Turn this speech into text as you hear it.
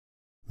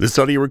This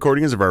audio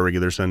recording is of our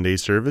regular Sunday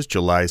service,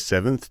 July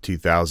 7th,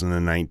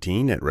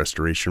 2019, at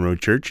Restoration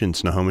Road Church in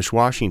Snohomish,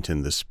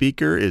 Washington. The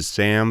speaker is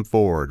Sam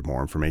Ford.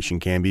 More information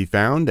can be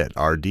found at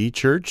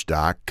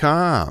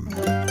rdchurch.com.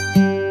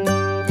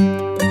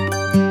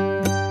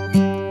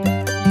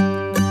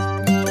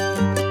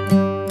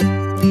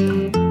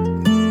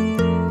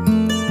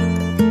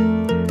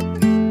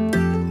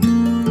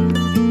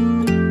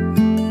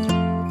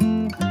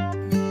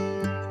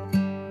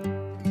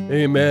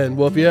 Amen.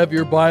 Well, if you have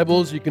your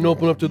Bibles, you can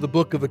open up to the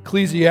book of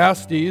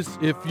Ecclesiastes.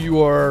 If you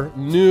are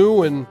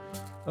new and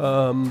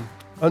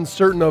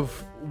uncertain of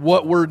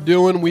what we're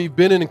doing, we've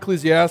been in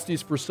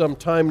Ecclesiastes for some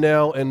time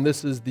now, and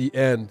this is the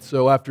end.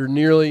 So after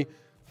nearly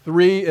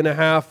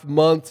 3.5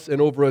 months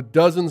and over a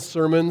dozen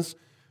sermons,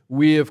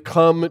 we have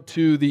come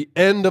to the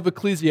end of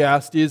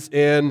Ecclesiastes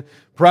and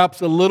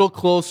perhaps a little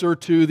closer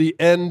to the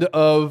end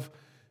of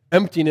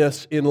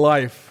emptiness in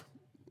life.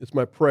 It's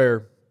my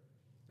prayer.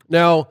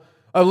 Now,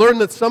 I've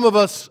learned that some of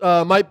us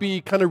might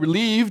be kind of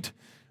relieved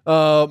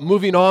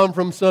moving on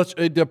from such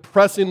a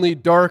depressingly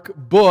dark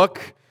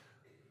book,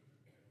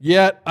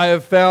 yet I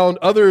have found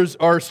others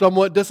are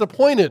somewhat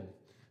disappointed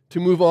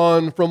to move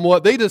on from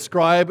what they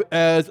describe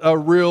as a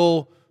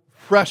real,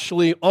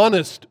 freshly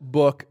honest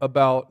book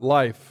about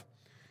life.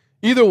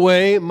 Either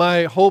way,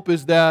 my hope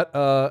is that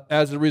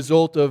as a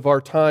result of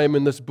our time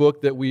in this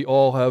book that we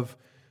all have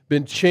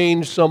been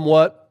changed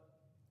somewhat,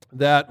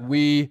 that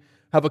we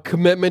have a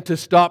commitment to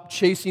stop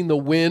chasing the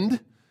wind,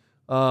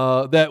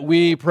 that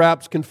we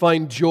perhaps can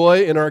find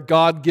joy in our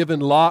God-given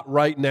lot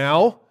right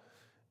now,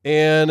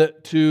 and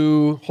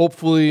to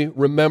hopefully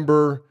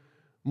remember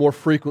more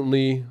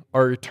frequently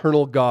our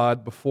eternal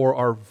God before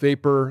our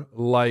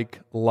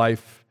vapor-like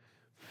life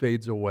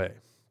fades away.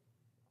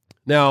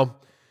 Now,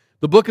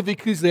 the book of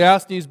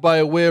Ecclesiastes, by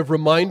a way of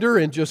reminder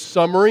and just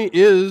summary,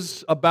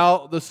 is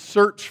about the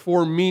search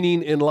for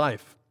meaning in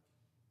life.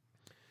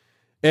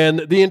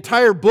 And the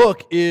entire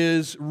book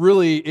is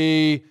really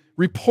a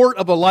report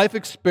of a life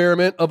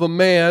experiment of a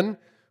man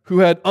who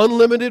had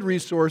unlimited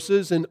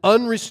resources and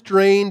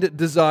unrestrained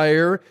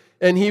desire,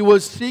 and he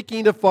was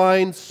seeking to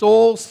find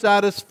soul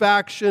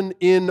satisfaction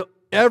in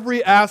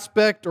every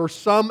aspect or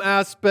some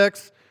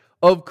aspects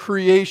of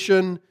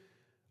creation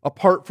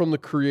apart from the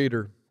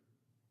Creator.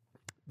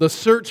 The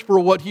search for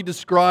what he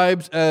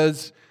describes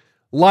as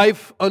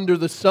life under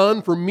the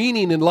sun, for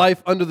meaning in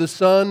life under the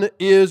sun,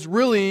 is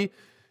really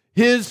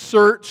his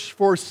search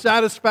for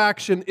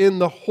satisfaction in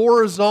the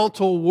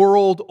horizontal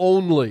world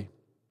only.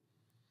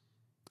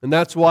 And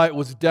that's why it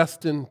was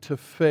destined to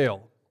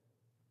fail.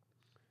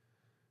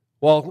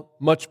 While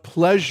much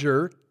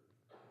pleasure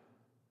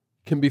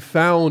can be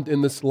found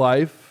in this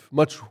life,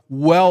 much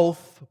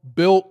wealth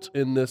built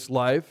in this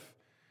life,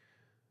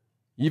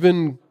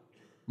 even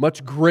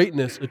much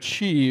greatness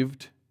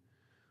achieved,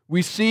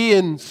 we see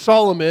in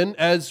Solomon,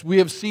 as we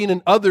have seen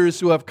in others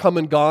who have come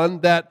and gone,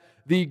 that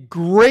the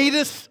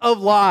greatest of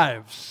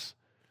lives,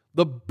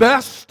 the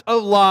best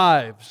of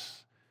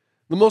lives,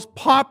 the most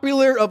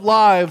popular of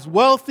lives,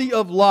 wealthy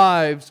of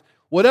lives,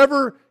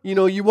 whatever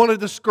you want to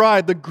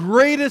describe, the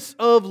greatest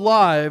of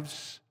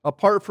lives,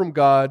 apart from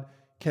God,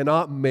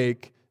 cannot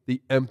make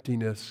the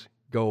emptiness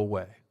go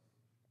away.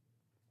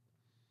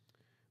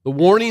 The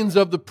warnings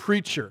of the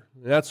preacher,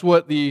 that's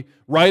what the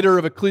writer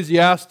of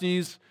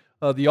Ecclesiastes,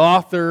 the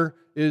author,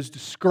 is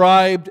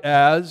described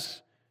as.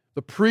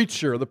 The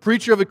preacher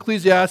of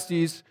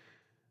Ecclesiastes,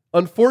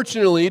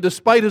 unfortunately,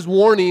 despite his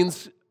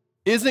warnings,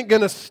 isn't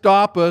going to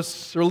stop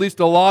us, or at least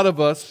a lot of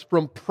us,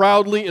 from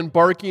proudly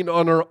embarking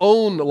on our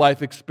own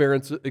life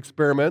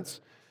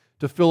experiments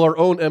to fill our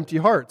own empty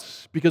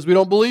hearts, because we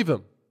don't believe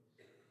him.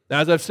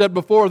 As I've said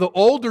before, the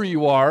older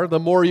you are, the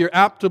more you're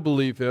apt to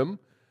believe him,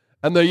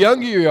 and the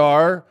younger you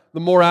are, the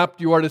more apt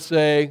you are to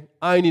say,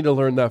 I need to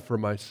learn that for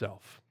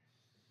myself.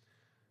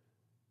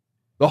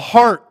 The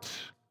heart,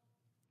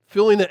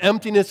 feeling the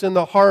emptiness in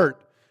the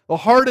heart. The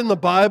heart in the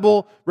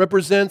Bible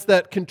represents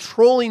that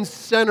controlling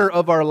center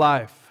of our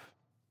life.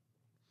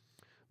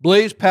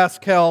 Blaise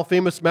Pascal,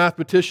 famous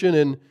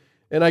mathematician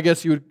and I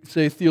guess you would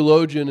say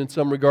theologian in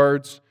some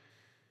regards,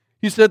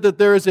 he said that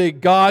there is a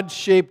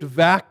God-shaped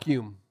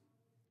vacuum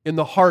in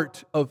the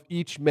heart of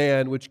each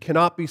man which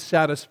cannot be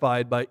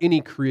satisfied by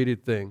any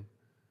created thing,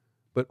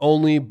 but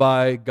only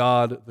by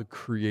God the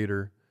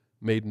Creator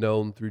made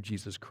known through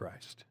Jesus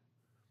Christ.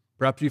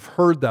 Perhaps you've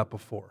heard that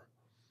before.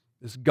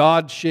 This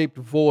God-shaped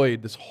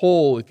void, this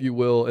hole, if you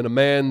will, in a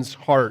man's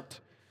heart,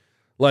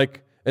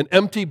 like an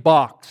empty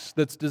box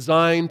that's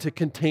designed to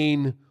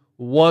contain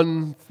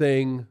one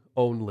thing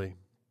only.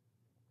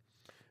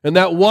 And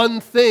that one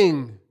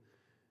thing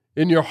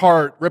in your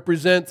heart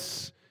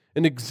represents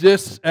and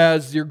exists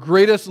as your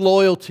greatest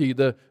loyalty,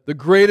 the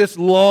greatest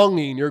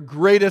longing, your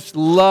greatest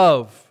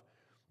love.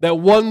 That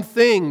one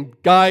thing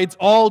guides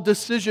all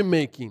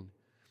decision-making.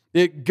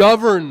 It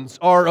governs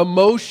our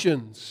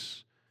emotions.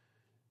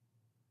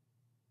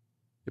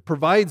 It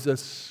provides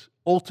us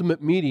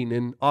ultimate meaning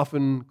and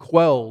often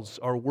quells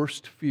our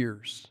worst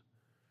fears.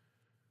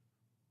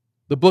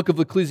 The book of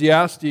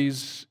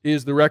Ecclesiastes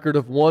is the record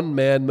of one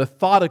man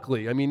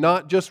methodically,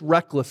 not just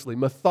recklessly,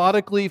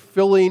 methodically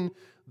filling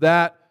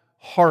that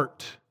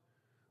heart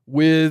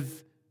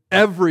with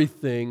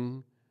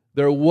everything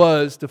there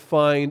was to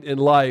find in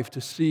life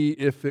to see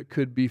if it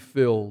could be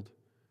filled.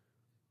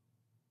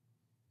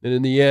 And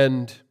in the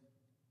end,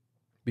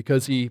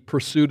 because he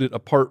pursued it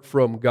apart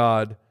from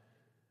God,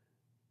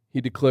 he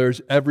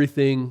declares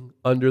everything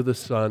under the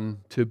sun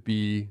to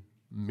be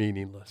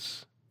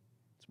meaningless.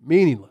 It's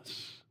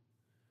meaningless.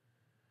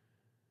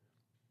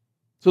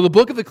 So the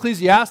book of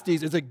Ecclesiastes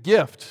is a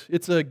gift.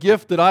 It's a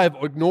gift that I have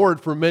ignored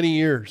for many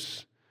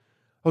years.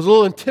 I was a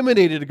little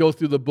intimidated to go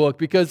through the book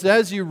because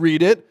as you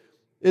read it,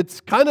 it's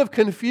kind of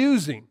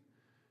confusing.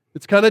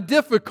 It's kind of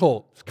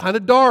difficult. It's kind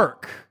of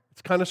dark.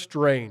 It's kind of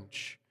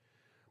strange.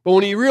 But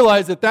when you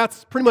realize that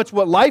that's pretty much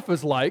what life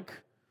is like,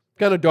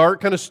 kind of dark,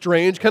 kind of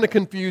strange, kind of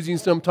confusing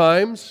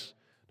sometimes,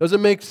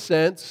 doesn't make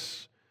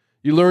sense,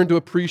 you learn to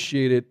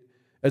appreciate it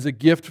as a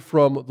gift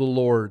from the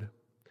Lord.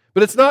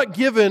 But it's not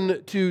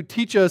given to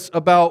teach us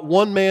about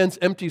one man's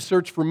empty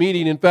search for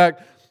meaning. In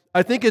fact,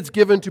 I think it's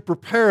given to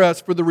prepare us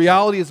for the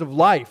realities of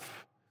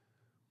life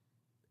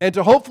and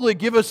to hopefully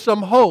give us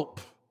some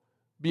hope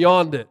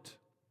beyond it.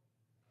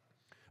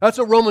 That's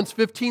what Romans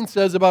 15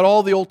 says about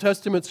all the Old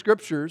Testament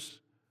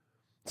scriptures.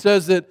 It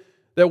says that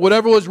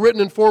whatever was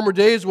written in former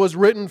days was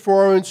written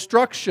for our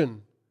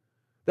instruction,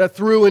 that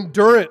through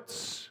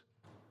endurance,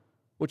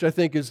 which I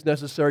think is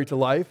necessary to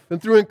life, and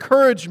through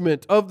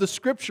encouragement of the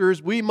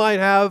Scriptures, we might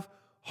have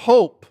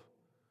hope.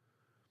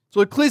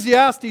 So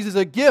Ecclesiastes is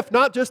a gift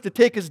not just to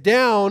take us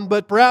down,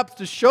 but perhaps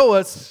to show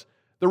us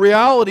the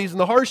realities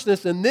and the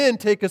harshness and then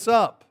take us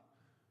up.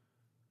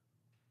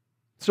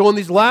 So in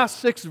these last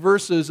 6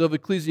 verses of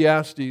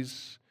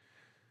Ecclesiastes,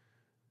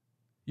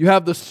 you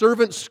have the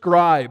servant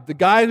scribe, the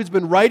guy who's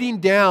been writing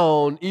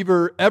down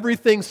either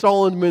everything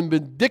Solomon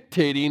been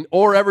dictating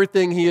or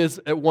everything he has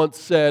at once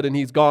said and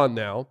he's gone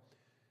now.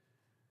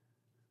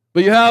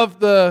 But you have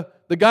the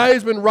guy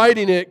who's been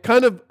writing it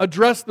kind of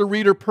address the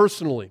reader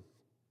personally.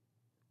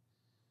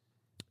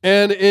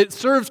 And it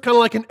serves kind of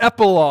like an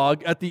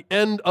epilogue at the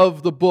end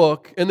of the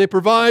book. And they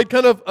provide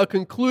kind of a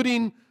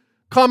concluding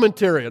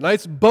commentary, a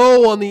nice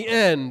bow on the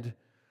end,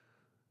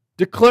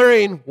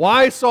 declaring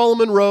why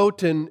Solomon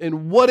wrote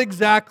and what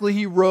exactly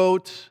he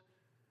wrote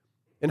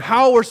and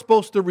how we're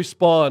supposed to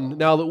respond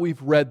now that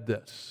we've read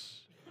this.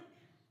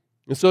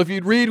 And so if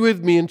you'd read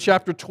with me in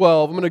chapter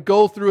 12, I'm going to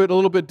go through it a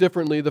little bit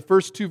differently, the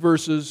first 2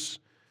 verses,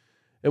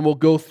 and we'll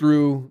go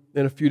through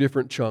in a few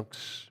different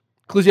chunks.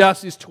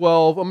 Ecclesiastes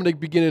 12, I'm going to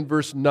begin in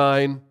verse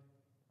 9.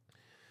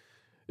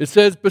 It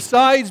says,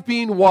 "Besides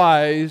being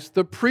wise,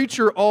 the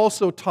preacher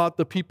also taught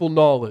the people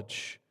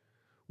knowledge,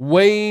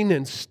 weighing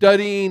and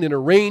studying and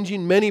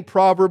arranging many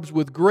proverbs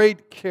with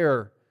great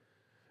care.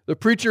 The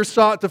preacher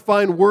sought to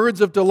find words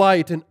of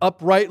delight, and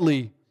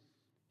uprightly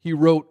he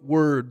wrote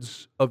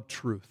words of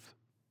truth."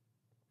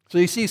 So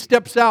you see, he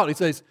steps out. He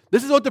says,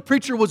 this is what the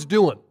preacher was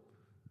doing.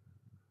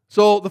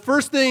 So the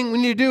first thing we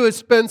need to do is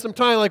spend some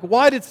time,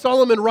 why did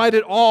Solomon write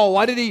it all?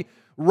 Why did he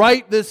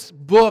write this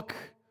book,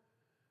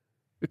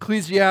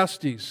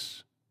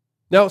 Ecclesiastes?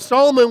 Now,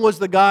 Solomon was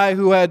the guy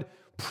who had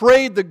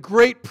prayed the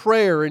great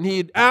prayer, and he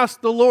had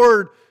asked the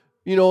Lord,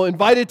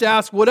 invited to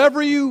ask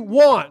whatever you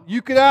want,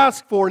 you could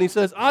ask for. And he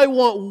says, I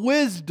want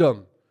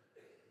wisdom.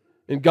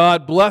 And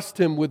God blessed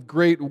him with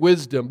great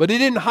wisdom. But he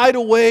didn't hide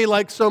away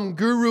like some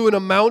guru in a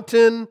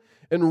mountain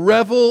and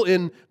revel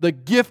in the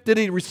gift that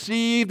he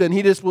received, and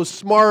he just was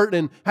smart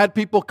and had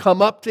people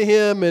come up to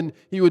him, and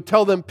he would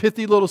tell them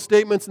pithy little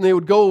statements, and they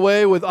would go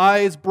away with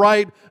eyes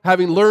bright,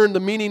 having learned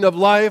the meaning of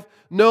life.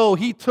 No,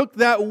 he took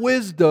that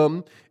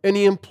wisdom and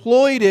he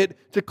employed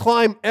it to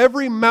climb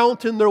every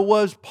mountain there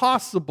was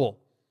possible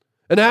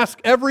and ask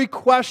every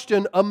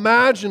question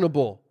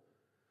imaginable.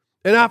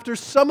 And after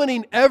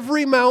summoning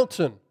every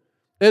mountain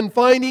and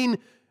finding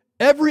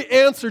every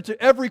answer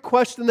to every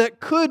question that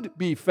could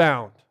be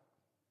found,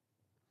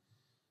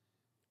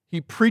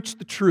 he preached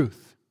the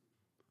truth.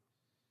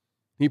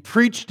 He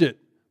preached it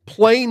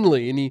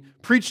plainly, and he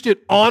preached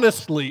it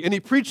honestly, and he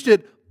preached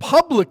it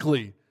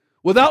publicly,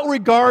 without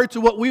regard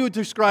to what we would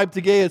describe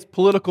today as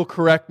political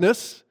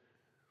correctness,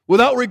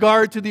 without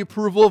regard to the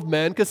approval of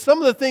men, because some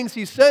of the things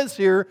he says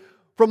here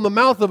from the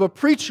mouth of a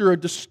preacher are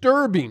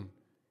disturbing.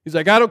 He's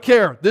like, I don't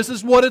care. This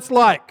is what it's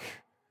like.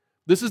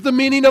 This is the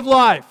meaning of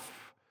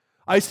life.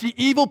 I see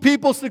evil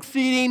people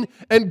succeeding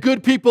and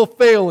good people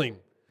failing.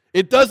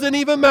 It doesn't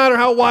even matter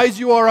how wise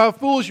you are, how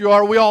foolish you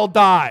are, we all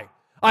die.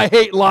 I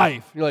hate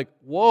life. You're like,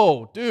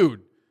 whoa,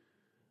 dude,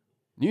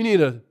 you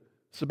need a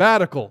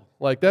sabbatical.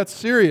 That's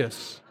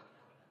serious.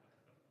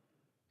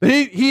 But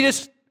he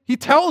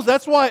tells,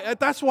 that's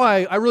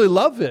why I really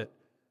love it,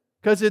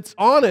 because it's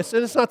honest,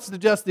 and it's not to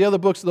suggest the other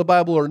books of the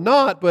Bible are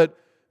not, but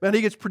man,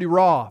 he gets pretty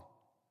raw.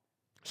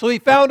 So he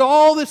found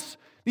all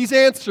these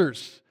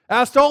answers,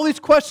 asked all these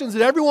questions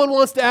that everyone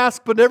wants to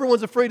ask, but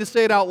everyone's afraid to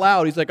say it out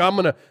loud. He's like, I'm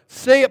going to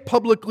say it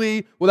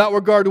publicly without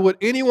regard to what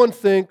anyone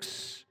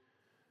thinks,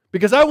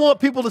 because I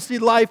want people to see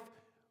life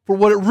for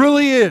what it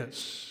really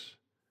is.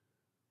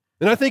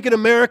 And I think in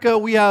America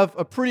we have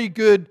a pretty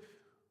good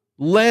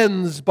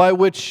lens by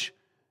which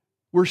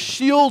we're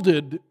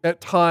shielded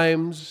at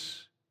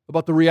times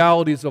about the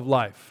realities of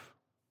life.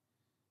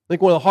 I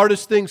think one of the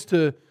hardest things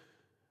to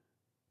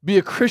be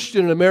a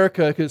Christian in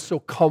America is it's so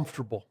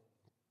comfortable.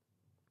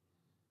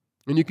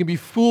 And you can be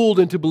fooled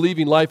into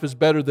believing life is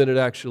better than it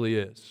actually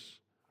is.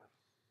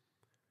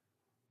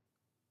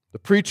 The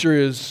preacher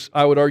is,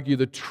 I would argue,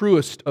 the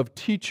truest of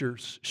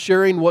teachers,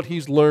 sharing what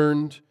he's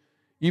learned,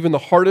 even the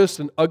hardest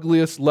and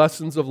ugliest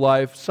lessons of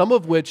life, some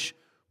of which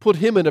put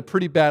him in a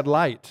pretty bad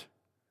light.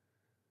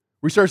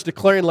 Where he starts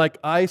declaring, like,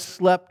 I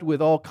slept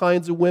with all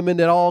kinds of women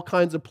and all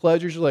kinds of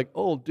pleasures. You're like,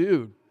 oh,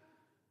 dude.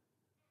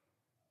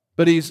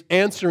 But he's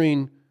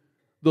answering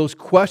those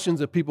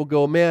questions that people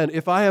go, man,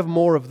 if I have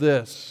more of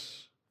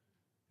this,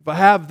 if I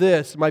have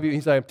this, it might be,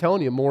 he's like, I'm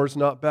telling you, more is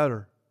not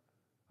better.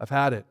 I've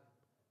had it.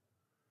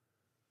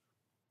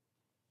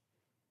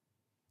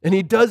 And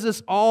he does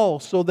this all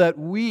so that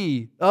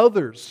we,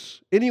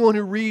 others, anyone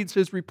who reads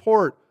his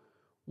report,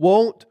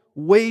 won't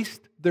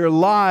waste their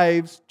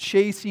lives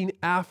chasing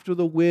after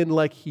the wind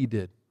like he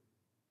did.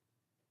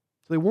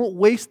 So they won't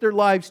waste their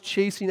lives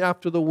chasing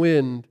after the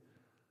wind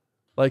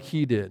like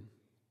he did.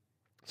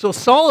 So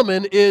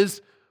Solomon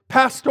is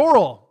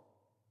pastoral.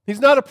 He's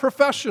not a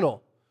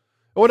professional.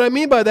 And what I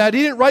mean by that,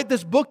 he didn't write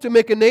this book to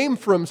make a name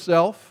for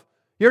himself.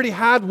 He already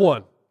had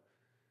one.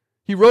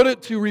 He wrote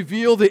it to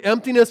reveal the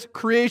emptiness of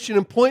creation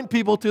and point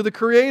people to the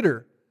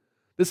Creator.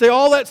 To say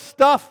all that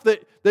stuff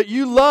that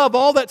you love,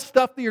 all that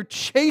stuff that you're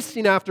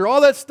chasing after,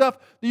 all that stuff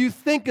that you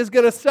think is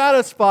going to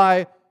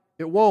satisfy,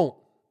 it won't.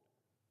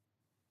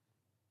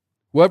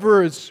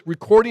 Whoever is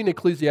recording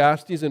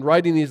Ecclesiastes and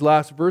writing these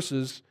last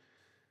verses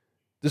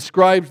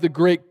describes the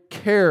great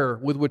care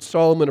with which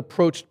Solomon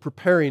approached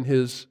preparing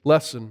his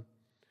lesson.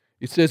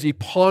 It says he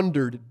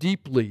pondered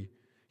deeply.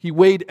 He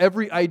weighed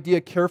every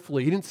idea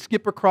carefully. He didn't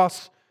skip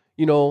across,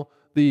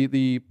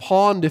 the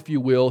pond, if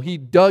you will. He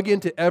dug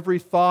into every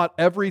thought,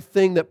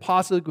 everything that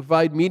possibly could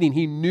provide meaning.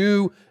 He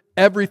knew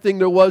everything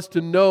there was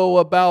to know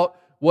about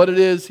what it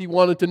is he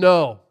wanted to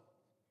know.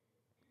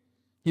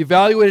 He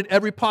evaluated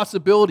every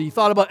possibility. He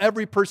thought about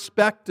every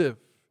perspective.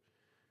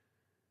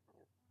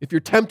 If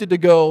you're tempted to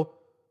go,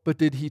 but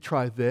did he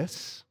try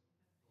this?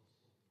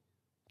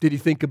 Did he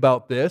think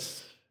about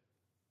this?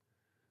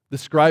 The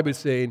scribe is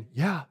saying,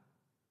 yeah,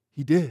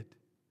 he did.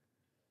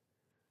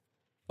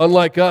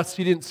 Unlike us,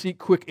 he didn't seek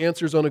quick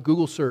answers on a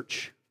Google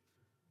search,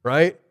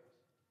 right?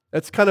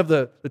 That's kind of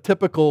the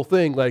typical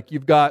thing. Like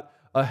you've got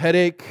a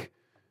headache,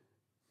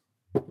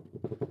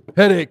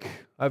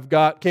 I've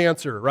got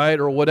cancer, right?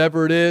 Or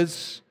whatever it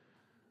is.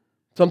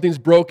 Something's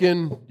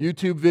broken,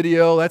 YouTube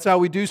video. That's how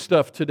we do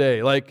stuff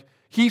today. Like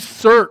he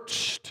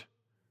searched.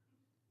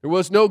 There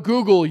was no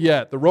Google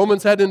yet. The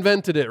Romans hadn't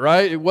invented it,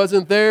 right? It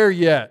wasn't there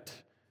yet.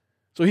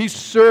 So he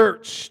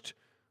searched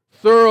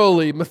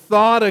thoroughly,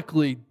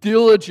 methodically,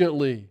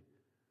 diligently.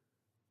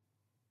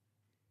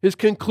 His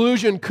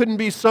conclusion couldn't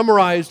be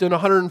summarized in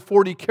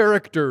 140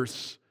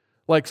 characters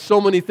like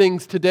so many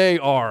things today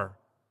are.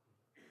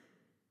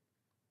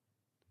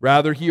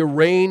 Rather, he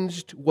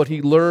arranged what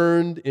he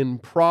learned in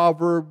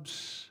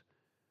Proverbs,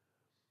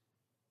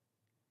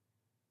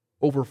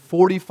 over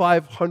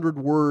 4,500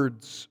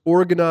 words,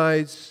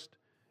 organized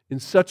in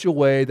such a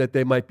way that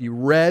they might be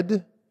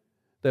read,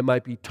 they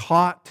might be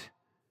taught,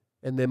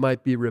 and they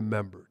might be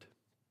remembered.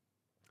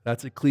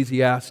 That's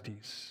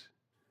Ecclesiastes.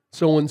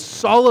 So when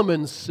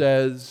Solomon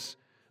says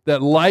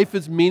that life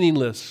is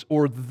meaningless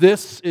or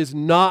this is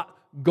not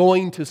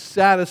going to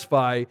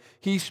satisfy,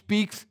 he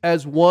speaks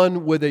as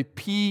one with a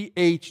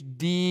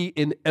PhD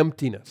in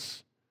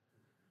emptiness.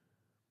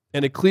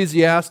 And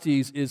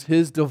Ecclesiastes is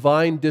his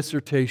divine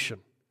dissertation.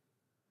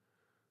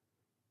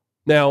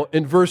 Now,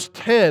 in verse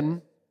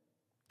 10,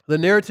 the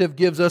narrative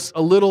gives us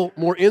a little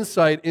more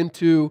insight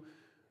into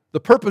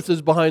the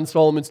purposes behind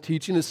Solomon's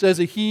teaching. It says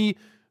that he,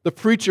 the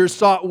preacher,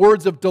 sought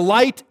words of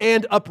delight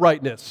and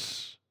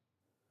uprightness.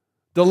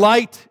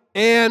 Delight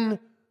and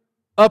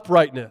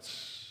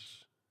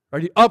uprightness.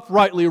 Right? He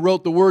uprightly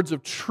wrote the words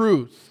of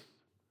truth.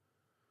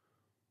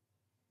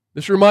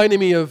 This reminded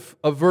me of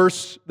a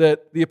verse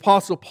that the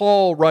Apostle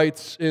Paul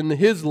writes in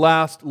his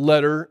last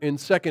letter in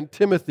 2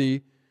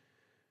 Timothy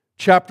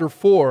chapter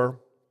 4.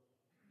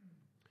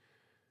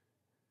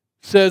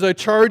 Says, I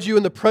charge you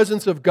in the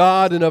presence of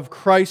God and of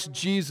Christ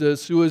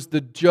Jesus, who is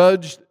the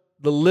judge,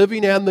 the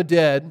living and the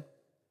dead.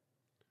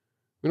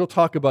 We don't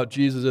talk about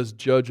Jesus as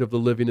judge of the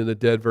living and the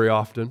dead very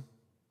often.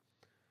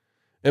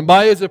 And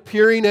by his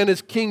appearing and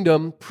his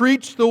kingdom,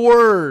 preach the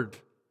word.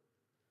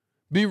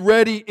 Be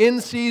ready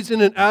in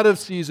season and out of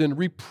season.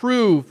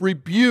 Reprove,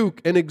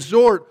 rebuke, and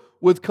exhort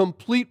with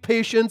complete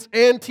patience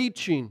and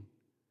teaching.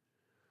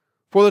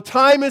 For the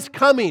time is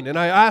coming, and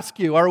I ask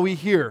you, are we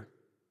here?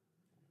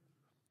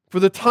 For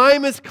the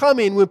time is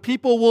coming when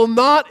people will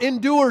not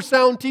endure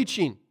sound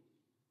teaching,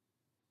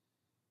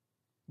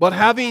 but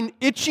having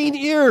itching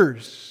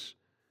ears,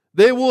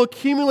 they will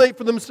accumulate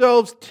for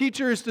themselves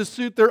teachers to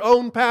suit their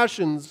own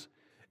passions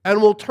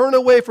and will turn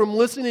away from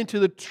listening to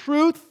the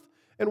truth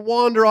and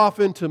wander off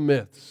into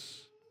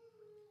myths.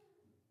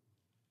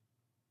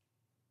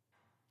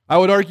 I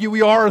would argue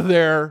we are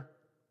there.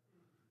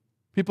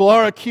 People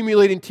are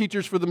accumulating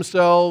teachers for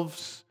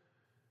themselves.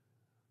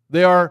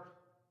 They are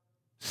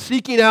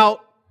seeking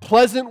out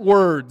pleasant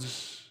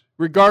words,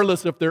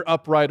 regardless if they're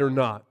upright or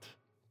not.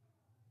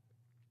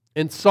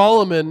 And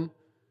Solomon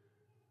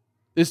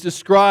is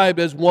described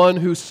as one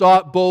who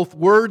sought both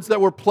words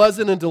that were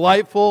pleasant and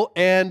delightful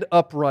and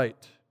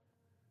upright.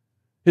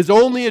 His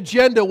only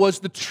agenda was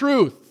the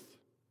truth.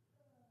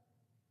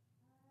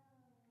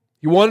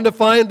 He wanted to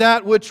find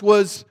that which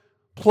was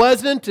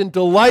pleasant and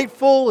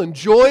delightful,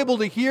 enjoyable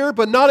to hear,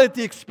 but not at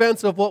the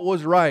expense of what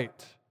was right.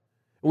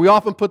 We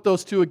often put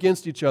those two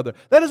against each other.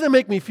 That doesn't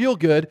make me feel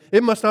good.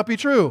 It must not be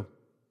true.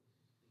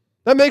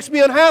 That makes me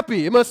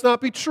unhappy. It must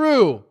not be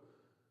true.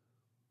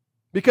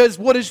 Because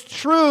what is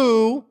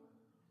true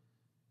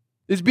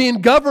is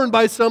being governed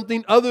by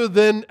something other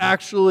than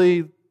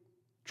actually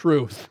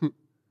truth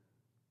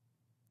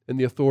and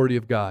the authority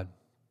of God.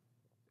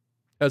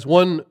 As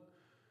one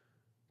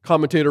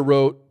commentator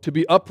wrote, to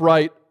be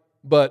upright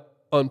but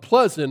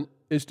unpleasant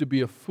is to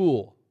be a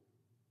fool.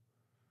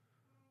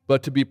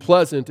 But to be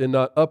pleasant and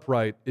not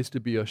upright is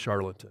to be a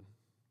charlatan.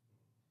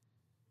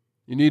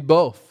 You need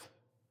both.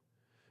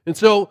 And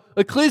so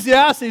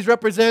Ecclesiastes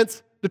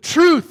represents the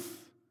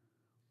truth,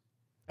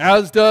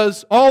 as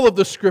does all of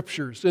the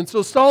Scriptures. And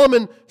so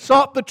Solomon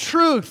sought the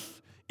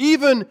truth,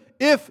 even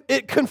if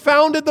it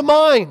confounded the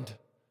mind,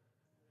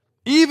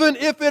 even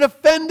if it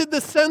offended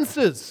the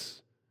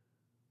senses.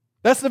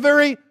 That's the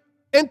very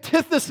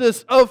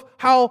antithesis of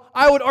how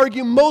I would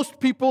argue most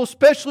people,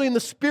 especially in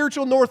the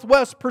spiritual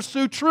Northwest,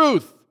 pursue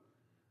truth.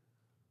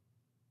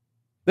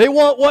 They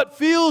want what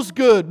feels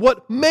good,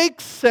 what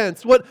makes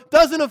sense, what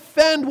doesn't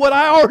offend what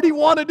I already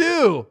want to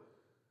do,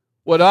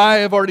 what I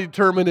have already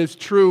determined is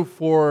true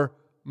for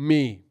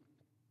me.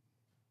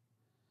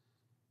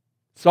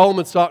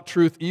 Solomon sought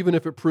truth even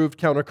if it proved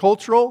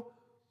countercultural,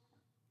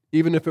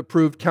 even if it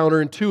proved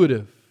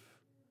counterintuitive.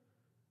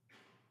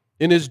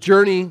 In his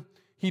journey,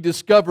 he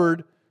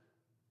discovered,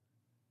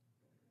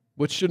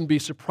 which shouldn't be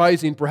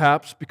surprising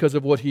perhaps because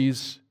of what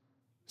he's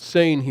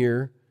saying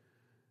here,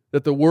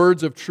 that the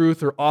words of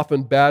truth are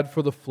often bad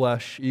for the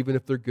flesh, even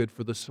if they're good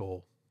for the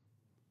soul.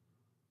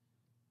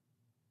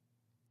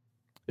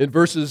 In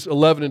verses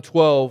 11 and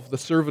 12, the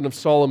servant of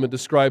Solomon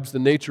describes the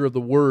nature of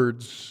the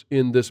words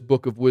in this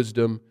book of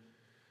wisdom.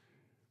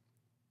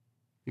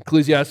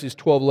 Ecclesiastes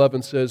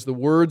 12:11 says, "The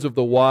words of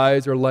the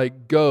wise are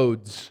like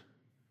goads,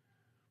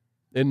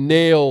 and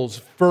nails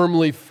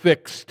firmly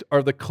fixed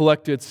are the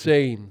collected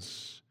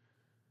sayings.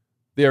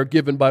 They are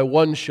given by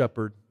one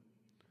shepherd.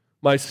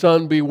 My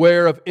son,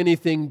 beware of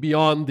anything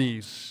beyond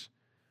these.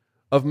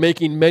 Of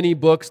making many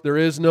books there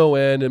is no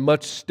end, and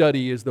much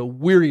study is the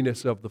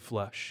weariness of the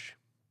flesh."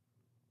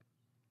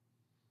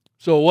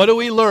 So what do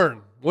we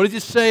learn? What does he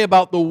say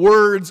about the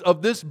words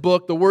of this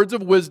book, the words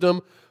of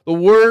wisdom, the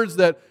words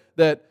that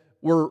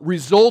were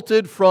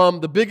resulted from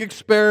the big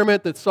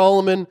experiment that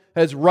Solomon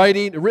has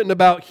written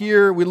about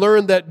here? We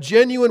learn that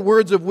genuine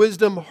words of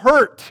wisdom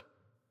hurt,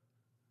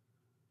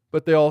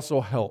 but they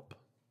also help.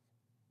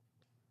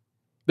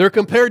 They're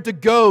compared to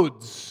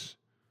goads.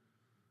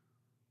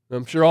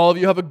 I'm sure all of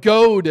you have a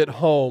goad at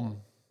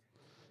home.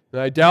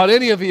 And I doubt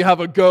any of you have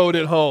a goad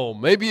at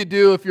home. Maybe you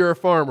do if you're a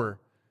farmer.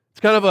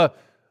 It's kind of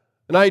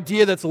an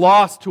idea that's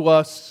lost to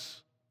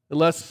us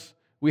unless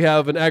we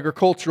have an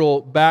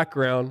agricultural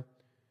background.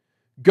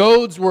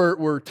 Goads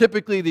were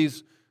typically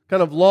these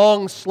kind of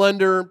long,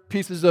 slender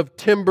pieces of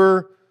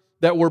timber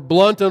that were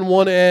blunt on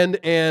one end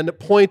and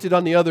pointed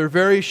on the other,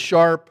 very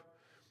sharp.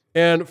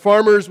 And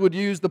farmers would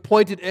use the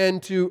pointed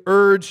end to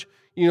urge,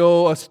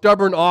 a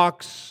stubborn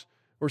ox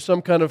or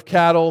some kind of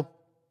cattle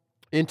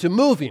into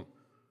moving,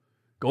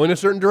 going a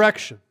certain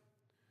direction.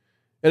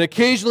 And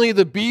occasionally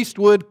the beast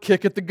would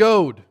kick at the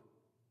goad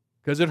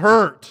because it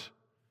hurt.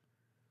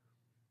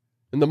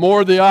 And the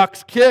more the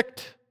ox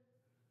kicked,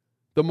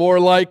 the more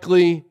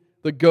likely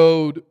the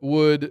goad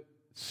would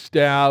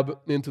stab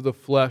into the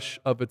flesh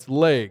of its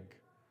leg.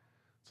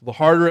 So the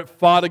harder it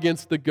fought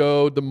against the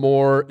goad, the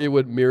more it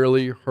would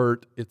merely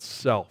hurt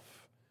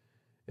itself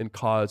and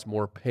cause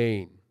more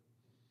pain.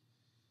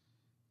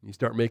 You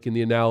start making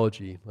the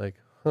analogy like,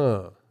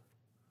 does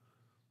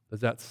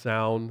that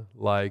sound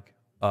like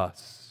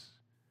us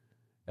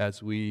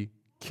as we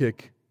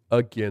kick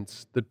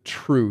against the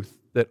truth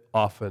that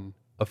often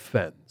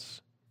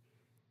offends?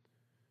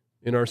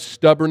 In our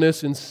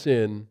stubbornness and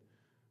sin,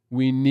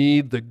 we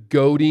need the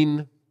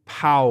goading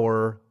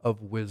power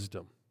of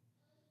wisdom.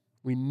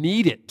 We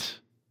need it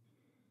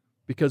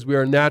because we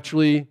are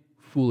naturally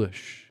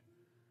foolish.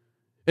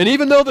 And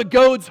even though the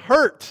goads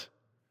hurt,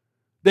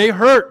 they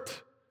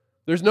hurt.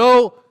 There's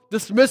no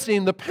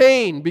dismissing the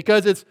pain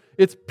because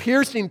it's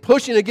piercing,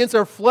 pushing against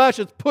our flesh.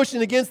 It's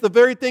pushing against the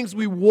very things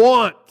we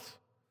want.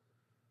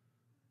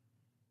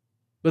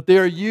 But they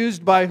are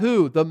used by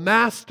who? The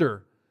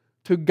Master,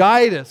 to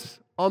guide us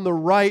on the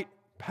right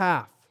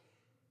path.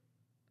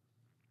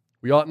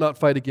 We ought not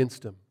fight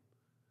against him.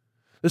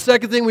 The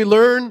second thing we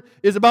learn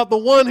is about the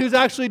one who's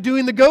actually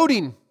doing the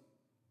goading.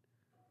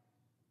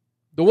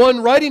 The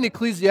one writing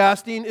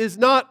Ecclesiastes is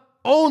not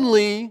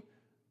only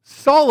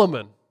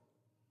Solomon.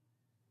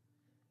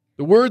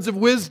 The words of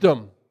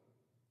wisdom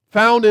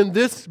found in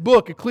this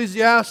book,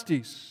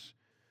 Ecclesiastes.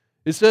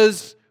 It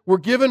says, were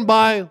given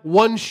by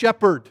one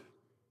shepherd.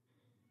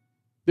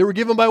 They were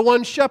given by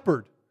one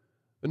shepherd.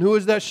 And who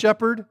is that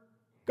shepherd?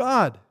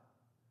 God.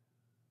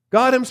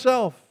 God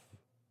Himself.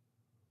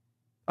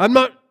 I'm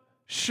not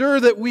sure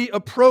that we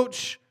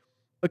approach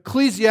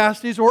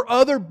Ecclesiastes or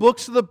other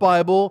books of the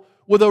Bible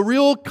with a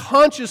real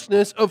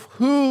consciousness of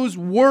whose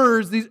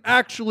words these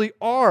actually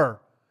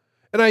are.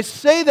 And I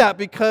say that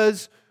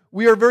because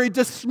we are very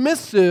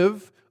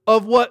dismissive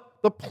of what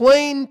the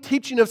plain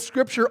teaching of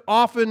Scripture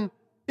often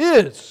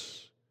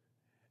is.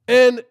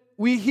 And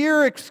we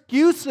hear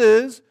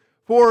excuses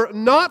for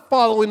not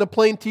following the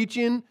plain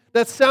teaching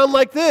that sound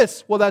like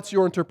this. Well, that's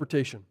your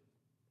interpretation.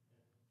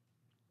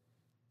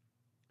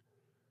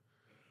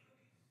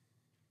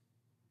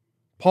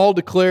 Paul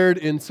declared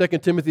in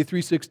 2 Timothy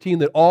 3:16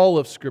 that all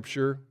of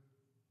Scripture,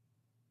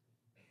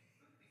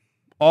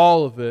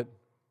 all of it,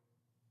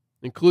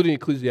 including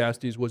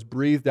Ecclesiastes, was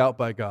breathed out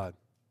by God.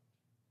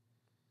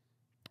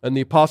 And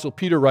the Apostle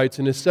Peter writes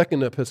in his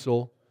second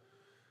epistle,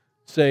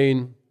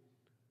 saying,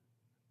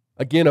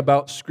 again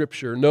about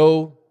Scripture,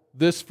 know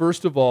this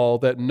first of all,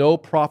 that no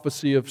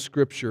prophecy of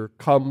Scripture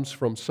comes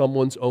from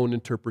someone's own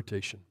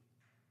interpretation.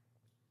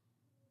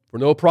 For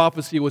no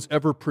prophecy was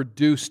ever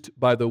produced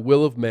by the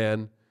will of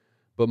man,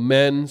 but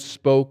men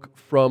spoke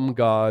from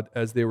God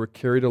as they were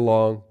carried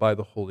along by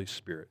the Holy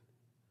Spirit.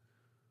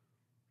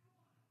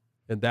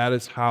 And that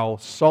is how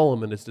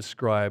Solomon is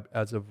described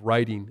as of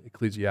writing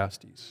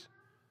Ecclesiastes.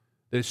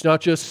 It's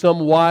not just some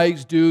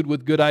wise dude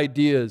with good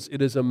ideas.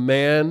 It is a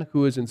man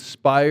who is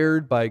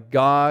inspired by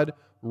God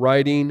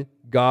writing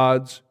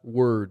God's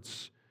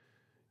words.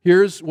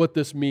 Here's what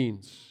this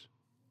means.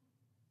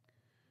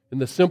 In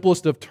the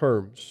simplest of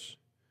terms,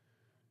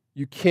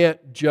 you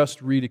can't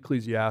just read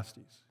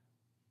Ecclesiastes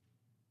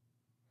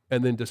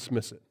and then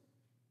dismiss it.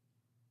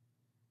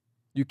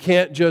 You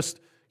can't just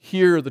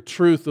hear the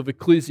truth of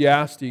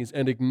Ecclesiastes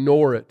and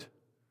ignore it,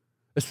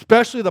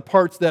 especially the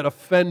parts that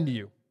offend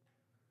you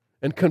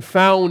and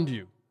confound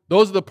you.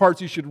 Those are the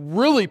parts you should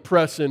really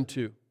press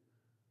into.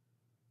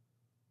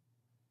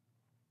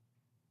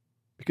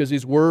 Because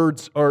these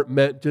words aren't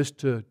meant just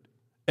to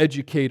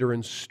educate or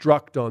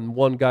instruct on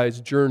one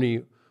guy's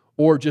journey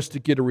or just to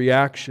get a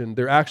reaction.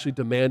 They're actually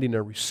demanding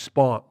a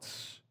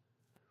response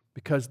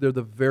because they're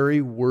the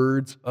very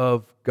words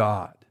of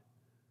God.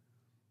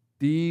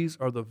 These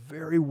are the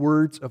very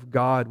words of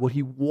God, what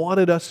He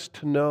wanted us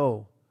to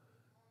know,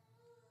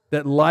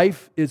 that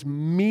life is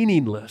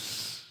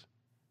meaningless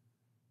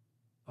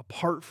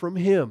apart from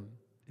Him.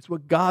 It's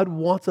what God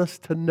wants us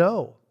to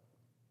know.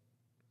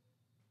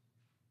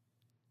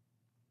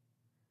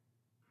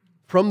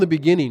 From the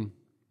beginning,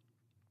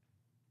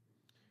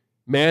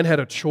 man had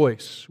a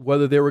choice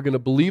whether they were going to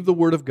believe the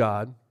Word of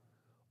God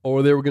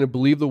or they were going to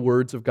believe the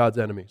words of God's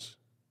enemies.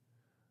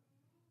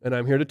 And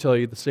I'm here to tell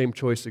you the same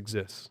choice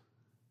exists.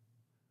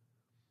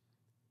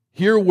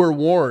 Here we're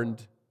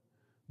warned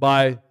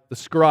by the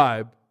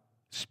scribe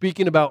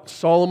speaking about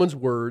Solomon's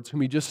words,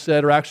 whom he just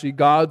said are actually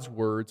God's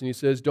words, and he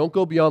says, don't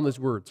go beyond these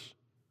words.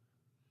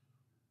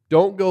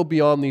 Don't go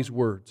beyond these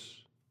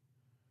words.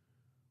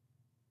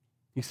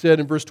 He said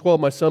in verse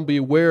 12, my son, be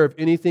aware of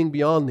anything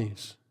beyond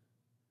these,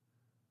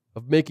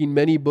 of making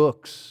many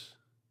books.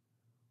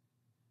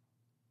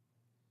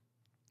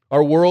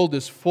 Our world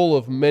is full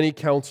of many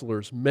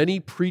counselors, many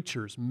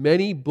preachers,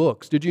 many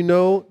books. Did you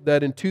know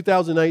that in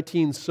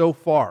 2019 so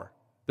far,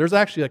 there's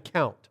actually a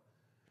count.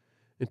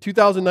 In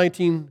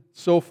 2019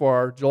 so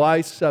far, July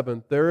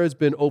 7th, there has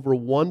been over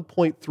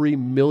 1.3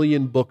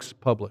 million books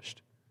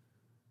published.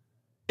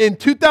 In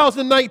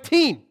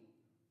 2019,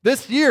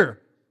 this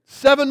year,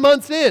 7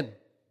 months in,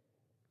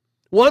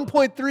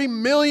 1.3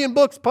 million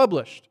books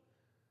published.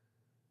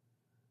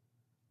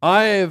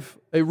 I have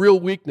a real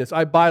weakness.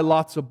 I buy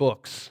lots of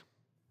books,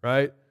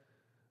 right?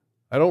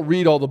 I don't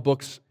read all the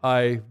books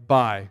I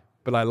buy,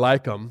 but I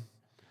like them,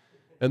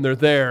 and they're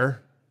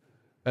there,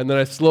 and then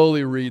I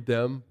slowly read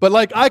them. But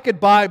like I could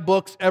buy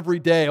books every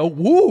day. I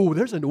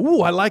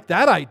like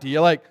that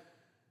idea.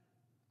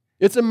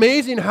 It's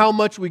amazing how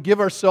much we give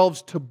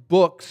ourselves to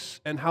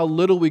books and how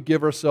little we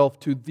give ourselves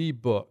to the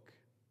book.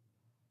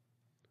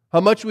 How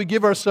much we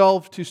give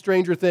ourselves to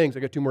Stranger Things. I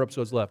got 2 more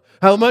episodes left.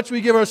 How much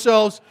we give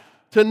ourselves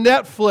to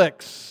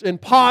Netflix and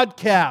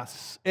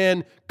podcasts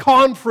and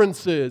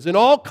conferences and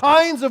all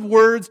kinds of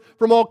words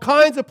from all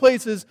kinds of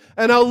places,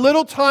 and how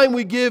little time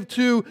we give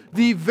to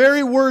the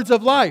very words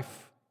of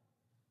life.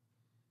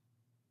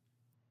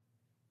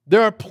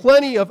 There are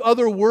plenty of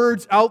other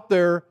words out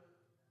there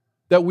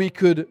that we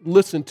could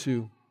listen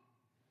to.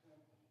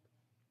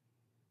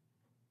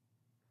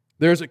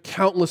 There's a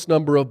countless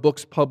number of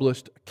books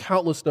published, a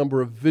countless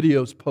number of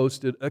videos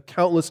posted, a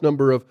countless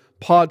number of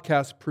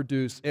podcasts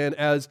produced, and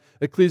as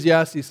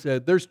Ecclesiastes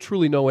said, there's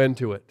truly no end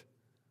to it.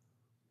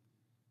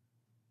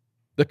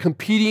 The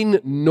competing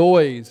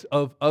noise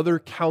of other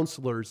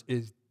counselors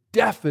is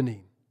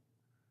deafening.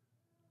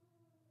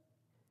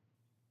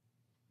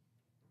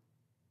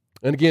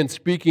 And again,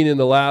 speaking in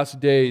the last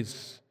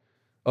days,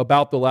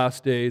 about the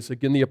last days.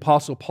 Again, the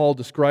Apostle Paul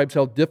describes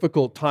how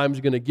difficult times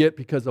are going to get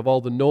because of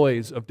all the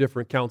noise of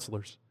different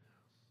counselors.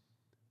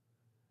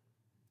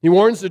 He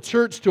warns the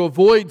church to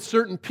avoid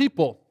certain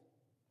people,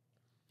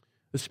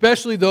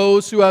 especially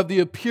those who have the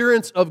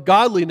appearance of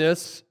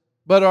godliness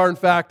but are in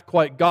fact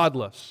quite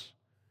godless.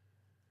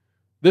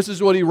 This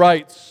is what he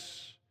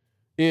writes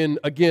in,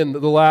 again,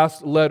 the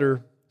last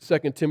letter,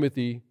 2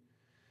 Timothy.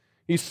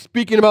 He's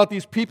speaking about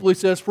these people. He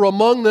says, "For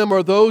among them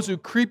are those who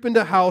creep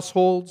into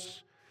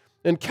households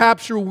and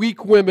capture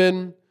weak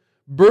women,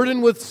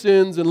 burdened with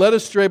sins and led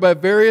astray by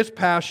various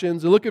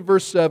passions." And look at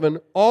verse 7,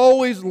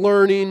 "always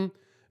learning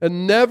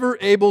and never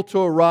able to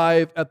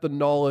arrive at the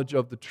knowledge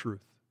of the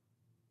truth."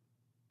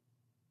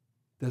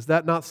 Does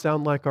that not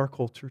sound like our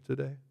culture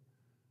today?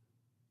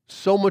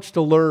 So much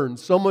to learn,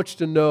 so much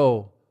to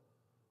know.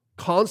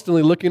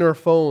 Constantly looking at our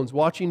phones,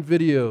 watching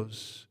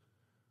videos,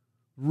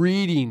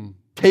 reading,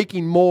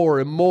 taking more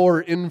and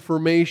more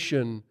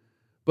information,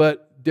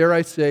 but dare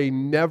I say,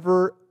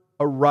 never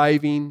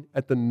arriving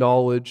at the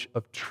knowledge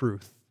of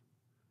truth.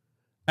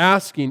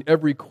 Asking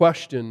every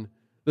question,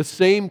 the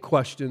same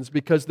questions,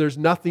 because there's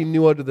nothing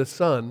new under the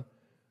sun,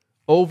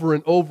 over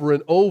and over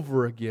and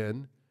over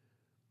again,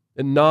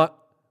 and not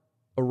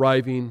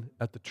arriving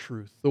at the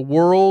truth. The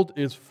world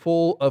is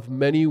full of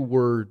many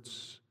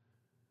words,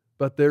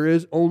 but there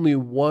is only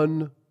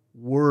one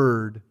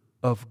word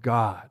of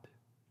God.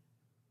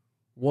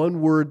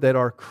 One word that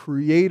our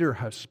Creator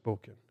has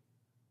spoken.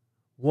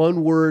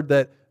 One word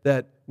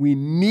that we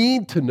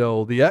need to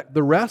know.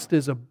 The rest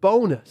is a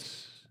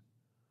bonus.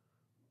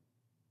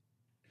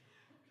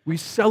 We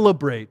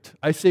celebrate.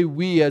 I say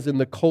we as in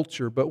the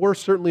culture, but we're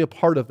certainly a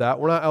part of that.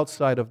 We're not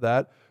outside of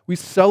that. We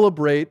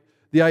celebrate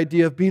the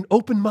idea of being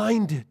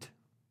open-minded.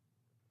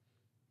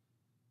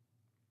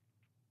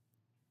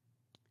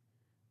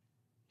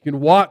 You can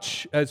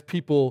watch as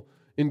people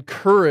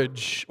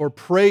encourage or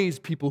praise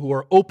people who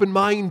are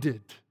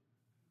open-minded.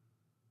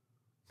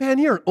 Man,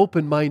 you're an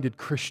open-minded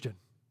Christian.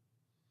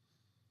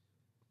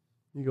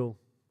 You go,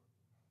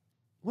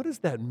 what does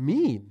that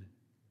mean?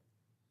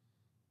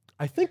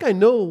 I think I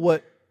know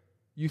what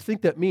you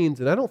think that means,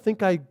 and I don't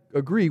think I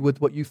agree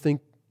with what you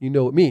think you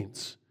know it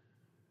means.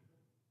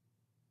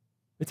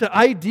 It's an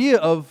idea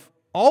of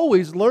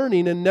always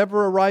learning and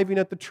never arriving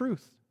at the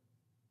truth.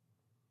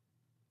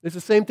 It's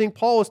the same thing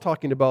Paul was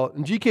talking about.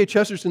 And G.K.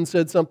 Chesterton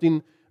said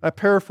something, I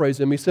paraphrase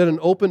him. He said, "An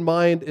open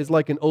mind is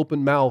like an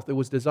open mouth. It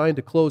was designed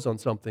to close on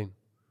something."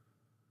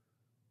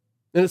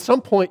 And at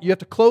some point, you have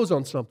to close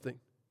on something.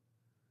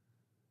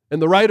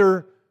 And the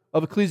writer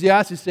of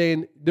Ecclesiastes is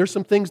saying, there's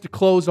some things to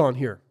close on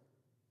here.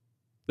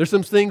 There's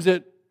some things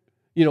that,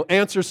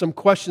 answer some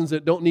questions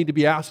that don't need to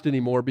be asked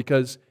anymore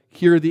because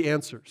here are the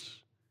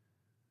answers.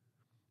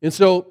 And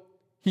so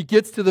he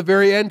gets to the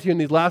very end here in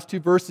these last two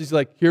verses. He's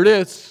like, here it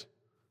is.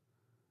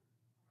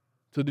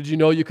 So did you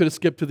know you could have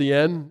skipped to the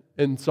end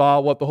and saw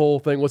what the whole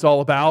thing was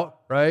all about,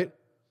 right?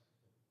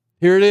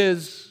 Here it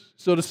is.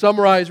 So to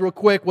summarize real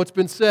quick what's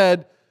been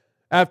said,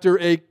 after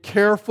a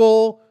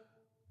careful,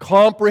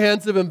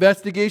 comprehensive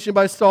investigation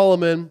by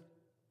Solomon,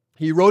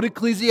 he wrote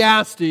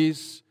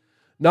Ecclesiastes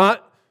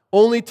not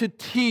only to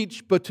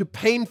teach, but to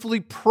painfully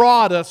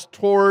prod us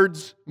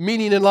towards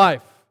meaning in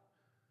life.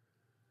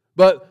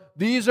 But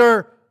these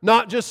are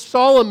not just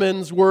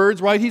Solomon's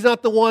words, right? He's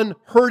not the one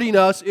hurting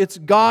us. It's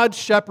God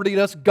shepherding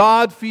us,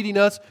 God feeding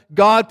us,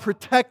 God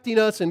protecting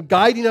us and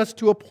guiding us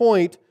to a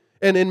point.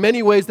 And in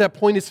many ways, that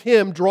point is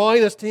Him,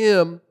 drawing us to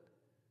Him.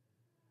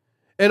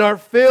 And our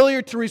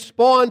failure to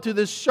respond to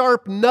this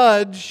sharp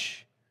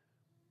nudge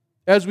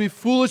as we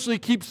foolishly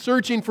keep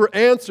searching for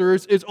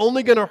answers is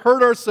only going to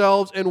hurt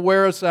ourselves and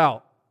wear us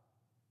out.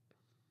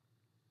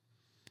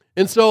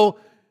 And so,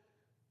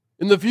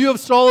 in the view of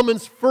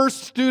Solomon's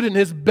first student,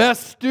 his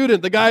best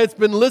student, the guy that's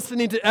been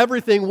listening to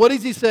everything, what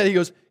does he say? He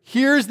goes,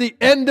 here's the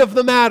end of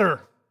the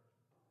matter.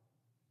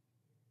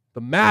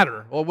 The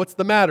matter? Well, what's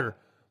the matter?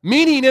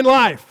 Meaning in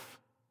life.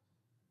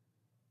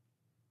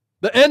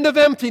 The end of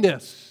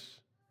emptiness.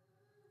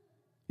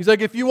 He's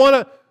like, if you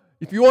want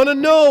to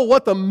know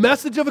what the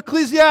message of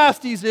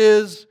Ecclesiastes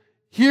is,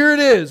 here it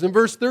is in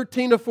verse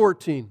 13 to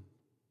 14.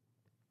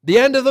 The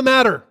end of the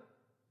matter.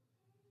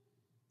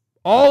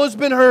 All has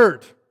been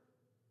heard.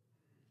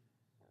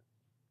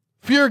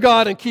 Fear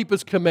God and keep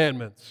His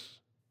commandments,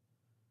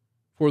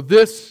 for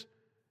this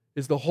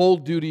is the whole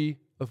duty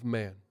of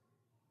man.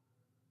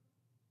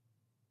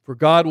 For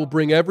God will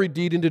bring every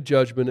deed into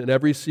judgment and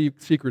every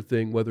secret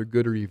thing, whether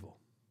good or evil.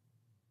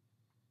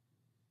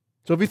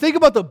 So if you think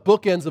about the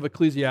bookends of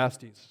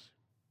Ecclesiastes,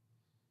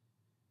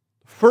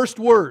 first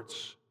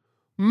words,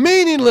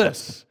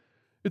 meaningless.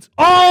 It's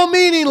all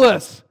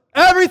meaningless.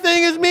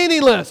 Everything is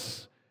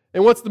meaningless.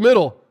 And what's the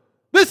middle?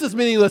 This is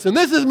meaningless, and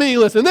this is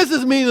meaningless, and this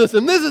is meaningless,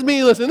 and this is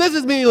meaningless, and this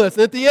is meaningless.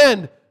 And at the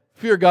end,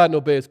 fear God and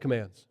obey His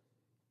commands.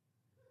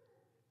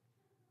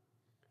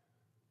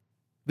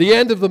 The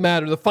end of the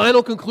matter, the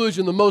final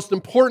conclusion, the most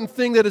important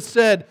thing that is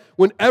said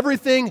when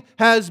everything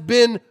has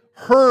been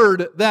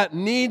heard that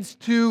needs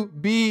to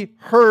be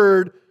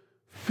heard,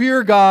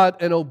 fear God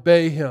and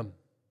obey Him.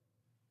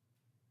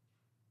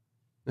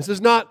 This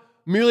is not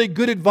merely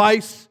good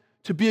advice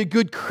to be a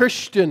good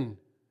Christian.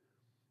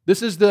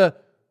 This is the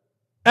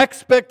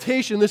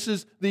expectation. This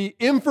is the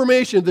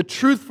information, the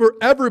truth for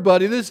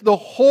everybody. This is the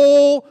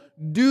whole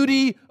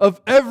duty of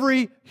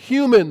every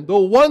human. The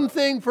one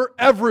thing for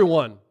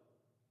everyone.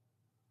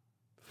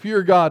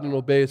 Fear God and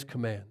obey His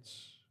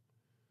commands.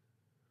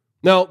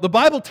 Now, the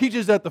Bible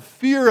teaches that the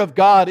fear of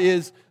God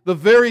is the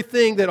very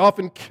thing that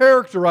often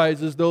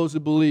characterizes those who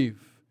believe.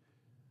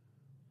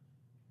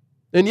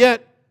 And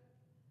yet,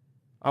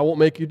 I won't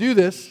make you do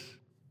this,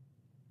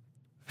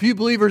 few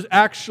believers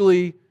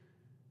actually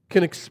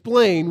can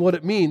explain what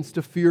it means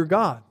to fear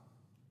God.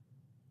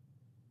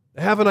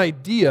 They have an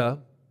idea,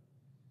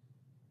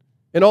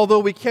 and although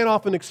we can't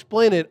often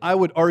explain it, I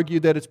would argue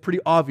that it's pretty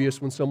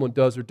obvious when someone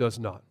does or does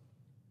not.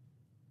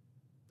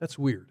 That's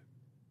weird.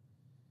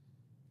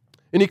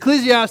 In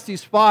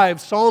Ecclesiastes 5,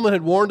 Solomon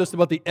had warned us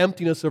about the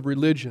emptiness of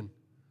religion,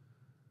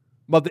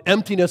 about the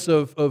emptiness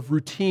of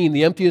routine,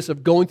 the emptiness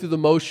of going through the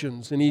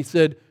motions. And he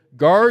said,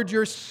 guard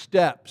your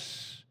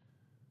steps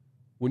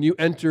when you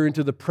enter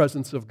into the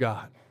presence of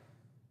God.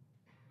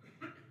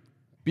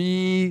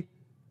 Be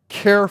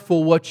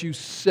careful what you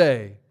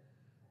say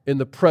in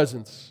the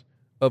presence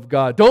of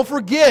God. Don't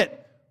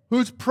forget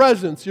whose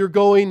presence you're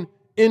going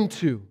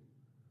into.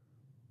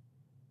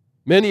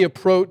 Many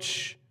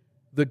approach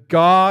the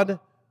God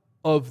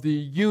of the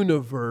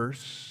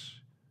universe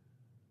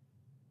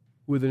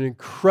with an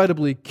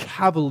incredibly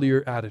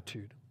cavalier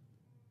attitude.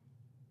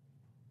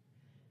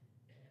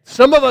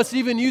 Some of us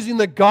even using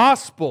the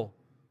gospel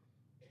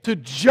to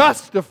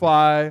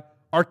justify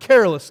our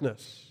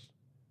carelessness.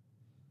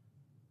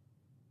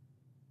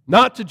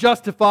 Not to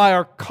justify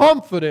our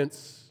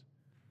confidence,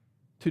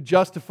 to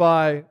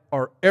justify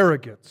our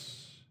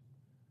arrogance.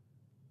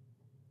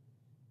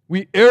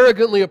 We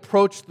arrogantly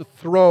approach the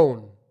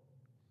throne.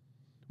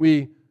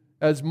 We,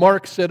 as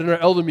Mark said in our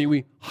elder meeting,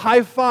 we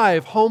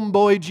high-five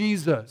homeboy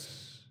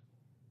Jesus.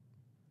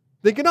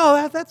 Thinking,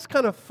 oh, that's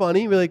kind of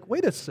funny. We're like,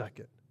 wait a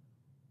second.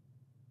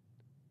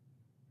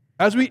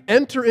 As we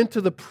enter into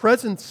the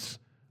presence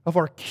of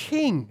our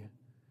King,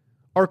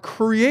 our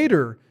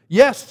Creator,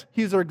 yes,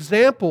 He's our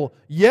example.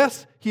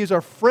 Yes, He is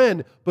our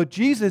friend. But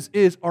Jesus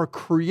is our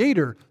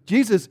Creator.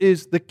 Jesus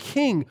is the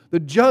King, the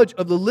Judge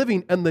of the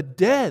living and the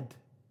dead.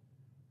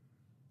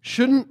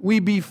 Shouldn't we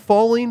be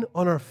falling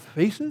on our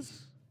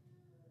faces?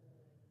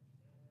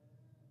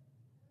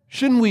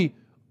 Shouldn't we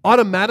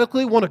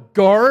automatically want to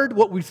guard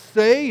what we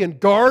say and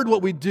guard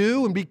what we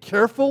do and be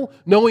careful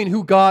knowing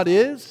who God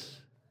is?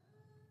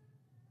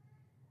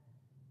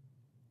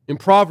 In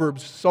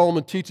Proverbs,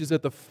 Solomon teaches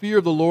that the fear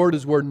of the Lord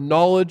is where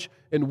knowledge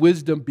and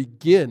wisdom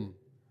begin.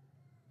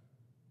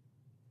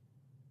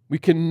 We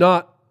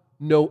cannot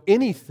know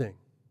anything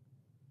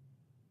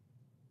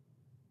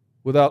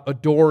without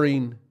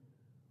adoring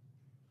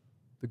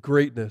the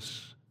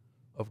greatness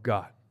of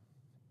God.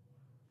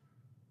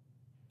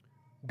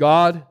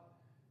 God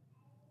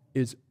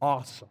is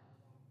awesome.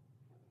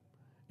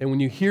 And when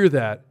you hear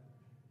that,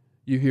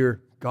 you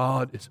hear,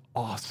 God is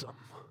awesome,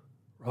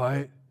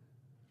 right?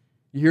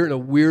 You hear it in a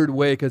weird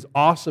way because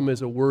awesome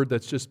is a word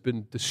that's just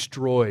been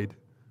destroyed.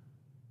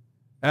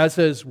 As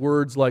has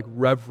words like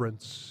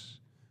reverence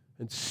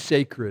and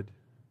sacred.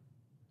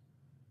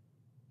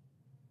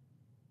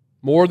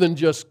 More than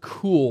just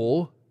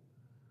cool,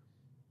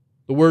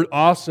 the word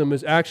awesome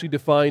is actually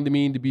defined to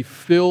mean to be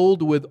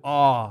filled with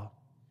awe,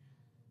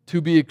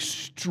 to be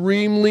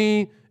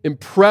extremely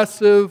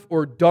impressive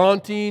or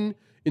daunting,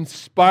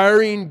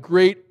 inspiring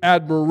great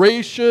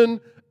admiration,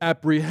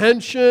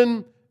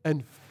 apprehension,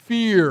 and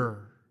fear.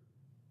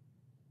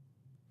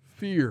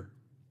 Fear.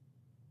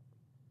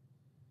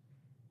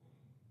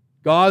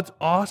 God's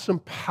awesome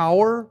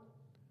power,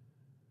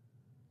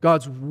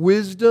 God's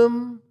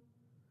wisdom,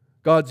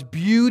 God's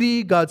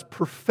beauty, God's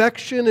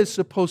perfection is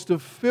supposed to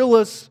fill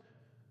us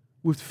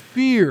with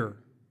fear.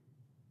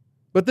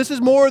 But this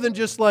is more than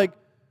just like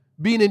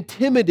being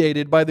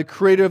intimidated by the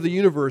Creator of the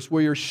universe,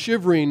 where you're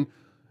shivering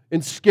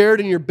and scared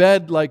in your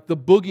bed like the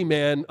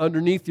boogeyman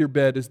underneath your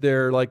bed is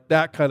there, like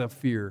that kind of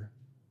fear.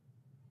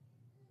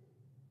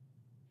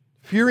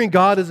 Fearing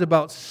God is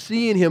about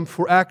seeing Him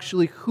for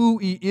actually who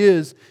He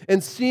is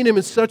and seeing Him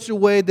in such a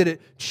way that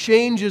it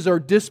changes our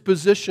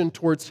disposition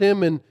towards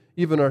Him and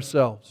even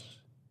ourselves.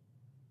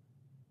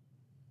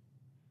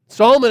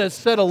 Solomon has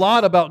said a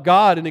lot about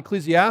God in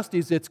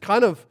Ecclesiastes. It's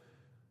kind of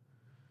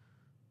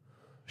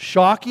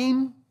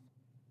shocking.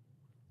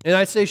 And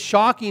I say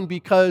shocking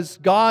because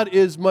God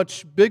is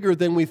much bigger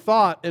than we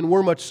thought and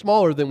we're much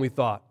smaller than we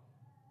thought.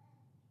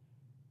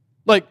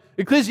 Like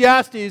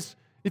Ecclesiastes,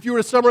 if you were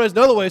to summarize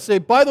another way, say,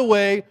 by the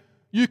way,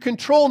 you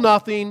control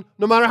nothing.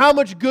 No matter how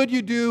much good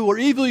you do or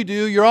evil you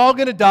do, you're all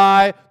going to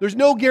die. There's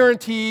no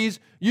guarantees.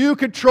 You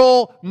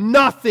control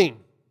nothing.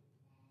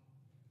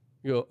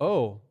 You go,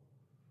 oh.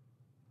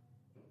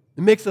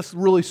 It makes us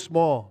really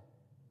small,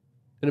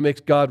 and it makes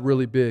God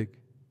really big.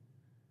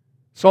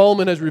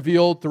 Solomon has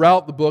revealed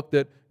throughout the book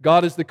that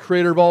God is the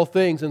creator of all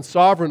things and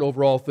sovereign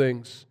over all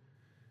things.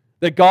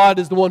 That God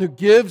is the one who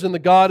gives and that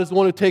God is the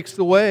one who takes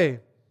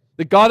away.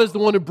 That God is the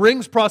one who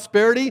brings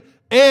prosperity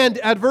and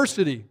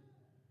adversity.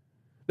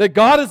 That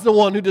God is the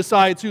one who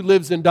decides who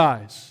lives and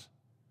dies.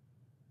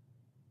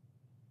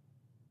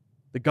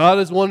 That God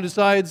is the one who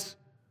decides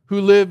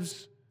who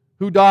lives,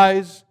 who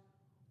dies,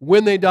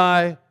 when they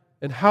die,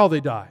 and how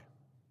they die.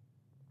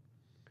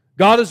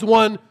 God is the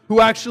one who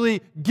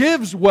actually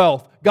gives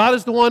wealth. God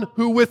is the one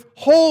who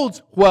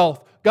withholds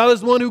wealth. God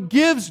is the one who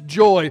gives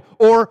joy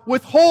or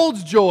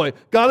withholds joy.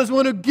 God is the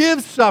one who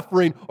gives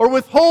suffering or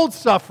withholds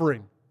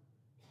suffering.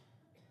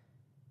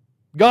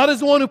 God is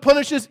the one who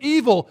punishes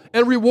evil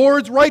and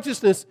rewards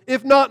righteousness,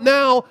 if not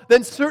now,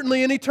 then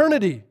certainly in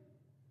eternity.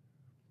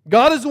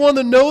 God is the one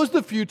that knows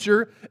the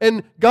future,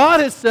 and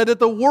God has said that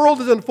the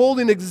world is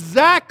unfolding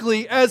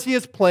exactly as He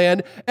has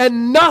planned,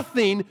 and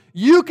nothing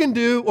you can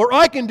do or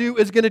I can do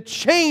is going to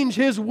change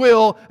His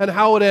will and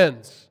how it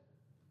ends.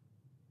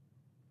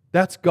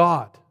 That's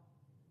God.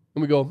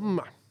 And we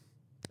go,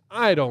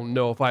 I don't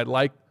know if I'd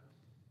like.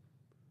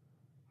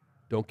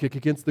 Don't kick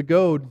against the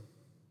goad.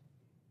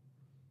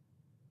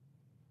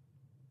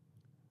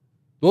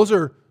 Those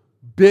are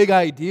big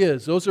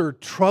ideas. Those are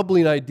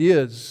troubling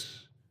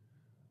ideas.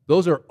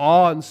 Those are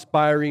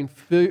awe-inspiring,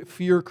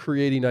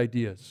 fear-creating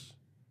ideas.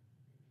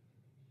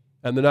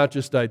 And they're not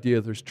just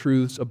ideas. There's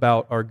truths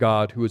about our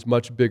God who is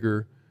much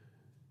bigger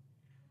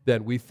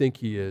than we think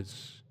He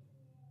is.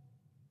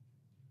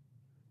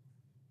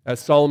 As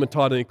Solomon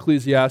taught in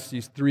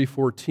Ecclesiastes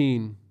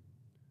 3:14,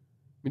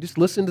 just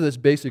listen to this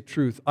basic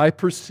truth. I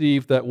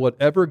perceive that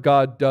whatever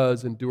God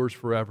does endures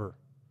forever.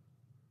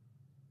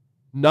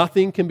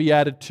 Nothing can be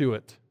added to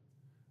it,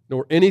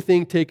 nor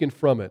anything taken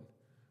from it.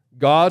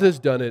 God has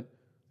done it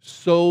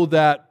so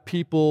that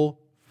people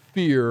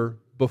fear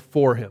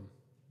before Him.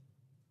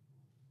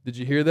 Did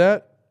you hear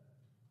that?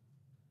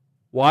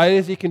 Why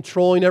is He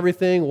controlling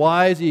everything?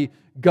 Why is He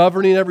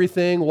governing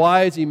everything?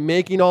 Why is He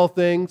making all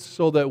things?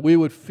 So that we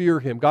would fear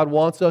Him. God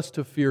wants us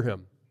to fear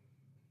Him.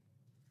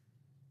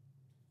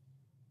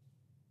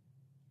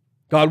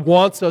 God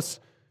wants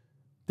us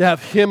to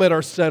have Him at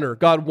our center.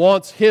 God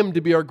wants Him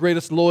to be our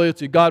greatest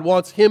loyalty. God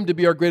wants Him to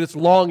be our greatest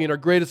longing, our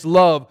greatest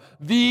love.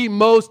 The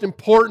most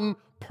important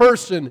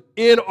person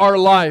in our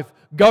life,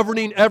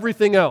 governing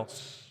everything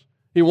else.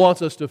 He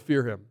wants us to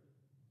fear Him.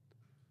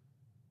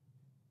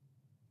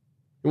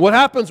 And what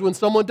happens when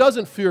someone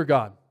doesn't fear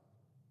God?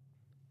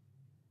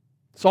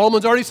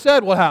 Solomon's already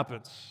said what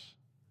happens.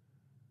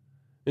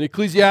 In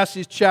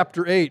Ecclesiastes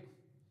chapter 8,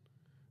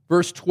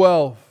 verse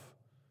 12,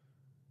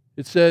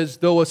 it says,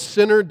 though a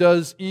sinner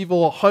does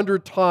evil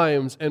 100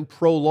 times and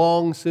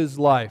prolongs his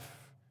life,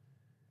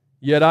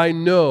 yet I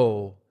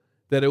know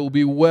that it will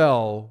be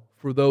well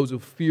for those who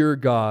fear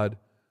God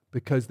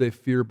because they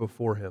fear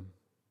before Him.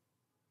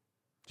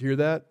 Did you hear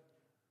that?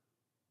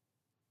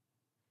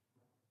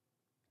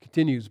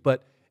 Continues,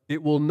 but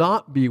it will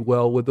not be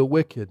well with the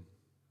wicked.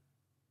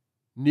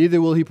 Neither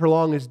will he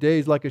prolong his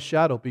days like a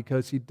shadow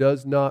because he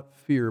does not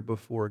fear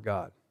before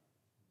God.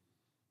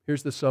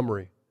 Here's the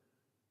summary.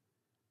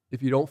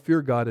 If you don't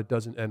fear God, it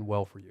doesn't end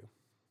well for you.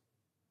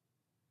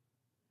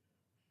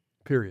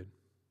 Period.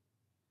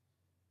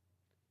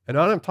 And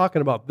I'm not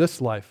talking about this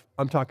life,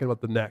 I'm talking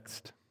about the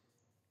next.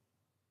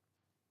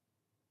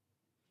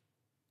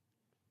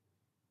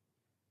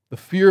 The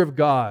fear of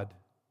God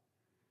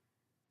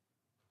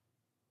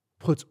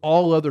puts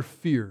all other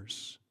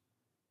fears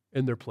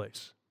in their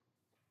place.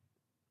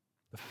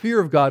 The fear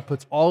of God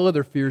puts all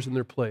other fears in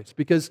their place,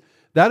 because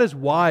that is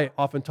why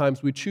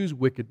oftentimes we choose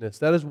wickedness.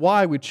 That is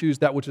why we choose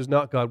that which is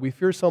not God. We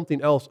fear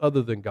something else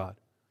other than God.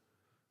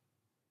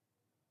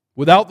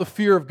 Without the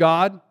fear of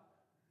God,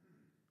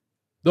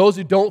 those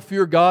who don't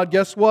fear God,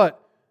 guess what?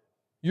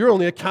 You're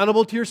only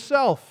accountable to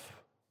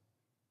yourself.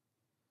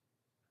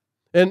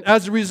 And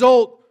as a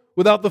result,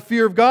 without the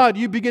fear of God,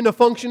 you begin to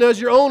function as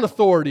your own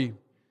authority.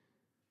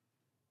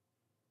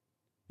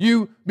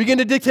 You begin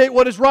to dictate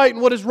what is right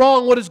and what is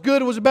wrong, what is good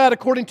and what is bad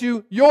according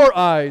to your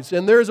eyes.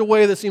 And there is a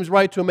way that seems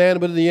right to a man,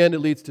 but in the end it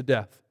leads to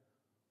death.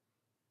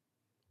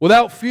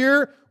 Without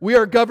fear, we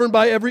are governed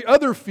by every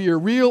other fear,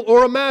 real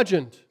or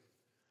imagined.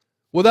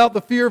 Without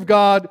the fear of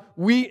God,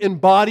 we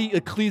embody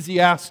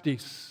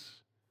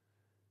Ecclesiastes.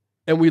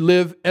 And we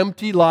live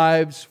empty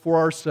lives for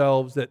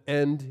ourselves that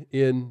end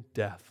in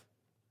death.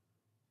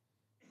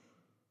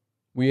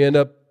 We end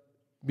up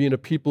being a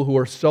people who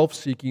are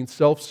self-seeking,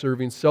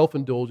 self-serving,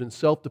 self-indulgent,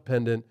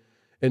 self-dependent,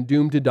 and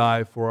doomed to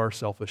die for our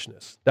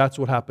selfishness. That's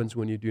what happens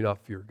when you do not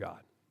fear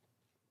God.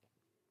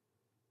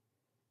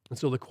 And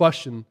so the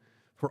question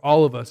for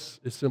all of us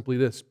is simply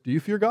this: do you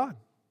fear God?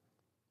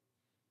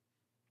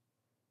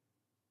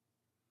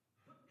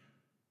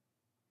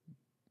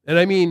 And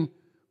I mean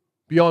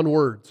beyond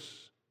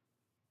words.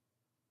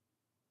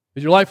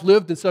 Is your life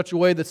lived in such a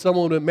way that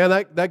someone would,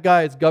 man, that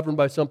guy is governed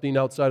by something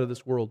outside of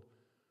this world?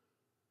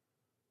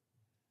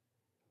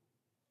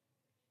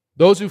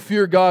 Those who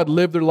fear God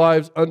live their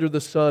lives under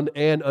the sun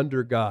and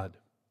under God.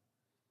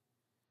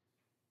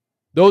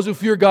 Those who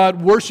fear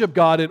God worship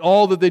God in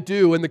all that they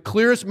do. And the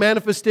clearest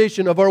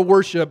manifestation of our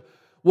worship,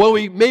 what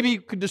we maybe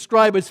could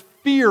describe as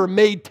fear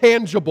made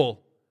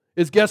tangible,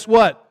 is guess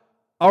what?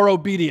 Our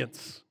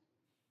obedience.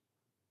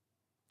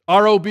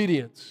 our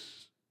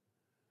obedience.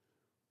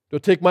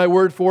 Don't take my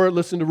word for it.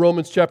 Listen to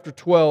Romans chapter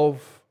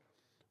 12,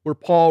 where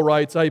Paul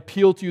writes, I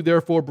appeal to you,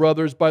 therefore,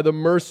 brothers, by the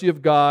mercy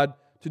of God,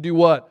 to do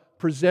what?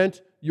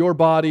 Present your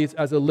bodies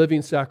as a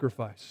living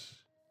sacrifice,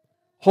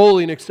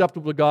 holy and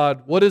acceptable to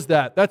God. What is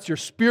that? That's your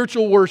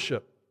spiritual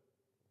worship.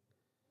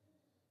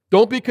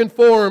 Don't be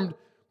conformed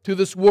to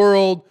this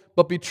world,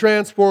 but be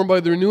transformed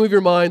by the renewing of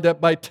your mind, that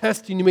by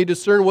testing you may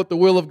discern what the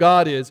will of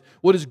God is,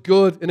 what is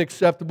good and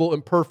acceptable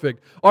and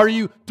perfect. Are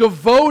you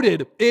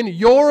devoted in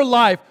your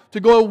life to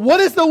going, what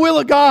is the will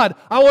of God?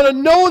 I want to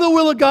know the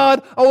will of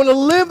God. I want to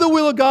live the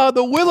will of God.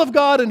 The will of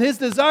God and His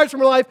desires for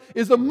my life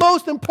is the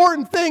most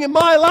important thing in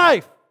my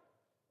life.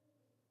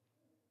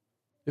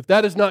 If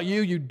that is not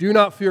you, you do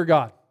not fear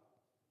God.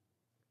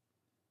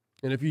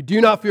 And if you do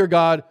not fear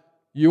God,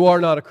 you are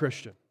not a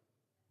Christian.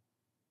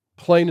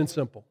 Plain and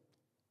simple.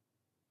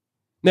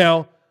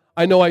 Now,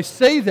 I know I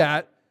say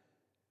that,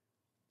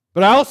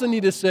 but I also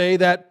need to say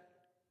that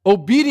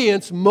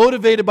obedience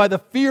motivated by the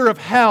fear of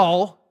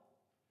hell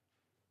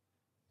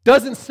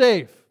doesn't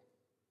save.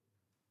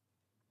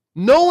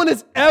 No one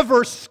is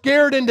ever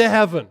scared into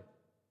heaven.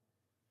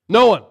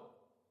 No one.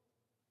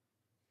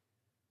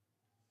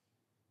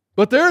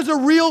 But there is a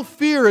real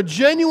fear, a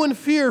genuine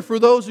fear for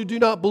those who do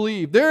not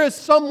believe. There is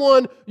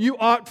someone you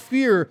ought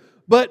fear,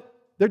 but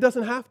there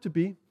doesn't have to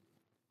be.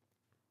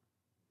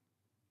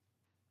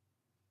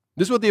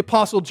 This is what the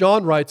Apostle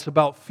John writes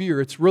about fear.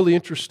 It's really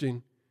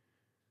interesting.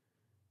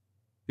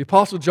 The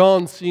Apostle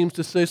John seems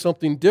to say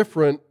something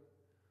different.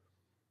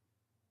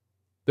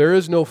 There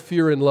is no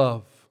fear in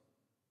love,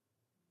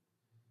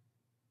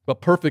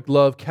 but perfect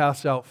love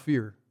casts out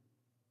fear.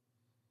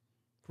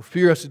 For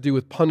fear has to do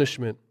with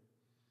punishment.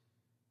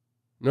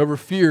 Whoever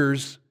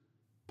fears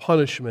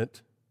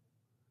punishment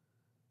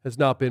has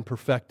not been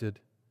perfected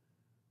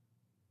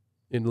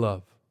in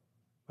love.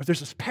 But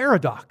there's this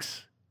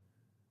paradox.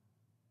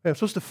 I'm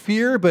supposed to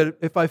fear, but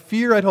if I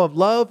fear, I don't have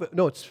love.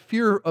 No, it's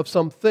fear of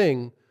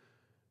something,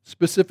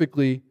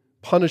 specifically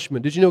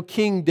punishment. Did you know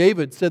King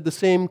David said the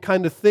same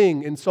kind of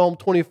thing in Psalm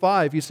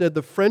 25? He said,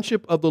 the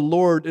friendship of the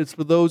Lord is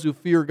for those who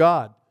fear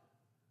God.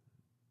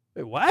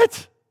 Wait,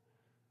 what?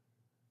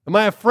 Am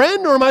I a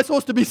friend or am I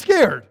supposed to be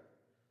scared?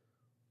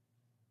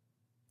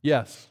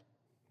 Yes.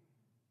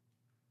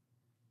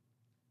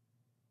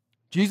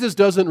 Jesus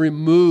doesn't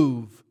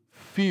remove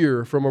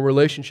fear from a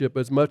relationship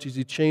as much as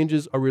He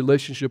changes our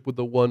relationship with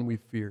the one we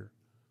fear.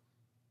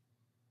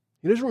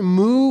 He doesn't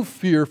remove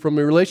fear from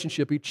the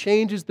relationship. He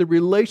changes the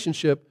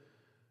relationship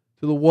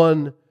to the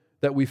one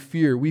that we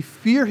fear. We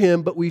fear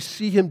Him, but we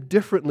see Him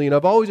differently. And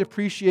I've always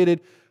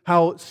appreciated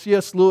how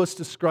C.S. Lewis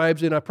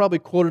describes it, and I probably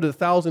quoted it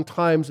 1,000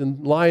 times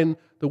in Lion,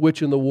 the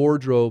Witch, and the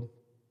Wardrobe.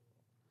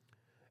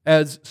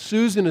 As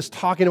Susan is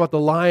talking about the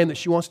lion that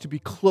she wants to be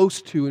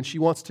close to and she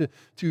wants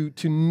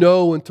to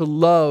know and to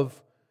love.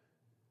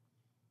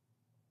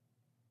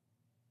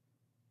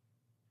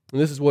 And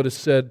this is what is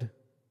said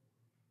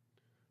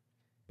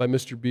by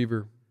Mr.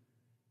 Beaver.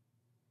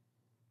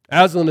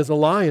 Aslan is a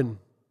lion.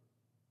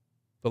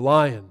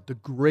 The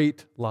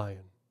great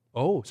lion.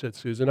 Oh, said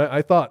Susan,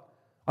 I thought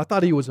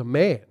he was a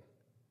man.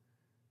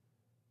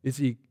 Is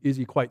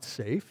he quite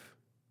safe?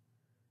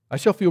 I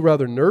shall feel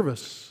rather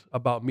nervous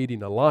about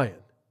meeting a lion.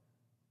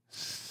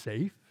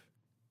 Safe?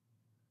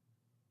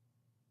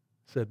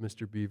 Said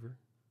Mr. Beaver.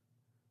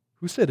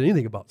 Who said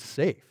anything about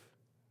safe?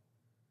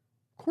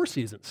 Of course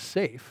he isn't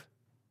safe,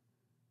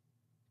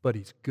 but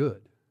he's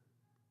good.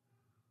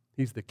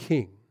 He's the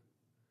king,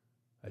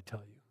 I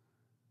tell you.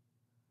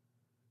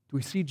 Do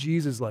we see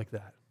Jesus like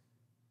that?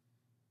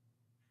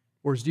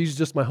 Or is Jesus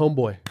just my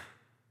homeboy?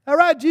 All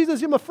right, Jesus,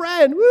 you're my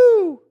friend.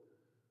 Woo!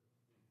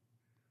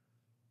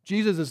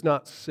 Jesus is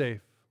not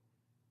safe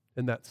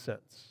in that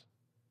sense.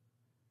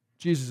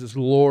 Jesus is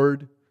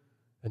Lord,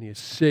 and He is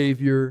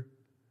Savior,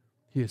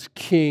 He is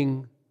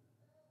King,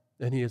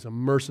 and He is a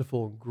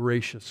merciful and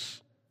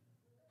gracious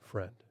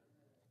friend.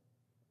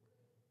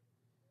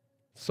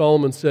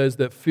 Solomon says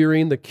that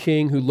fearing the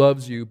King who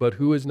loves you, but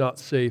who is not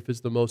safe,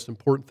 is the most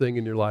important thing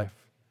in your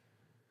life.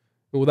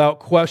 And without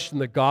question,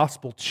 the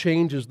gospel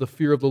changes the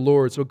fear of the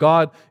Lord. So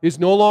God is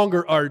no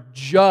longer our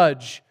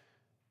judge,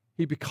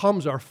 He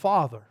becomes our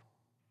Father.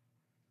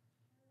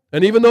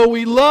 And even though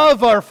we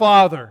love our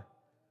Father,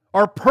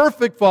 our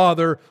perfect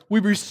Father, we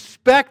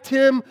respect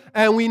Him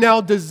and we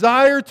now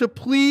desire to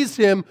please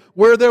Him.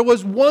 Where there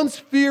was once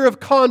fear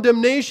of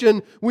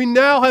condemnation, we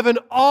now have an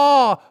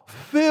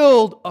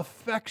awe-filled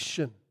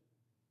affection.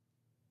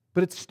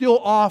 But it's still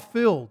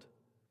awe-filled.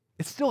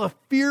 It's still a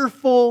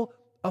fearful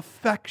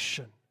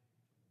affection.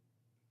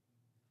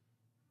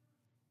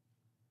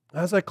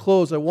 As I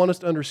close, I want us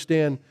to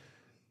understand,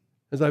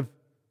 as I've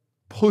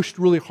pushed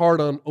really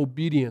hard on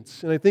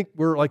obedience, and I think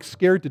we're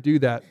scared to do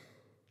that.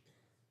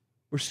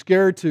 We're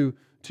scared to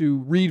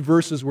read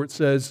verses where it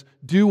says,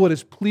 do what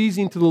is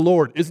pleasing to the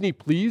Lord. Isn't He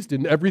pleased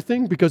in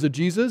everything because of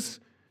Jesus?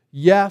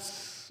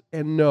 Yes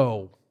and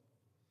no.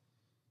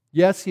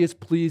 Yes, He is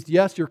pleased.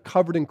 Yes, you're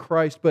covered in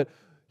Christ, but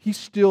He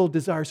still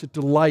desires to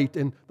delight,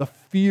 and the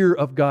fear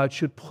of God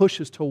should push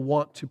us to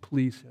want to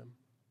please Him.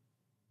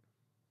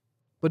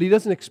 but He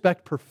doesn't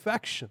expect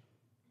perfection.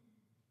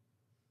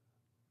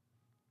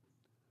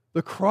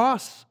 The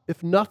cross,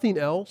 if nothing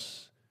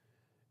else,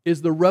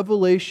 is the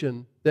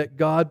revelation that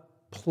God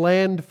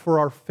planned for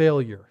our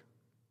failure.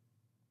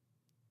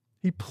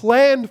 He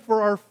planned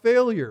for our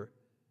failure.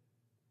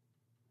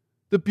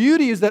 The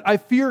beauty is that I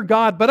fear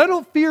God, but I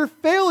don't fear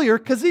failure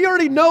because He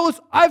already knows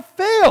I've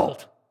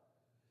failed.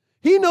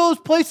 He knows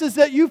places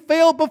that you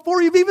failed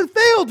before you've even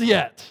failed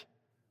yet.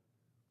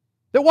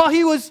 That while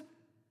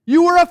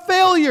you were a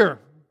failure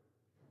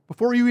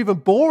before you were even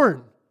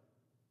born.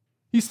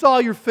 He saw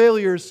your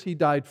failures, He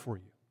died for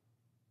you.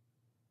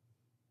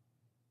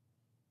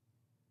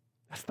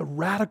 That's the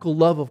radical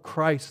love of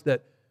Christ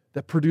that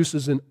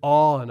produces an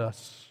awe in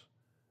us,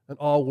 an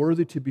awe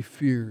worthy to be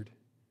feared.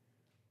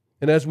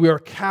 And as we are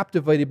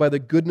captivated by the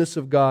goodness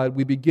of God,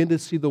 we begin to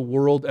see the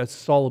world as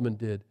Solomon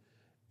did,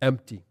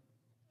 empty.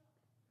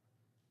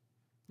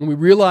 And we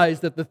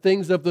realize that the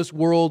things of this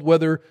world,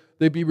 whether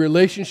they be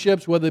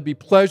relationships, whether they be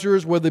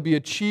pleasures, whether they be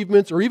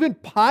achievements, or even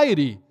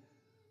piety,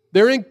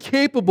 they're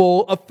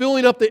incapable of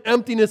filling up the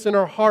emptiness in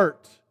our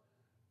heart.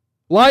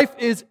 Life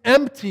is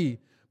empty,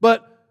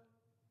 but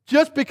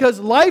just because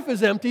life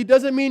is empty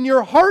doesn't mean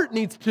your heart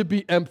needs to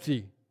be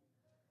empty.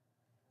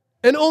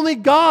 And only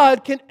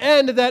God can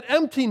end that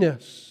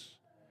emptiness.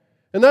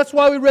 And that's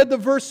why we read the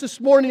verse this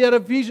morning out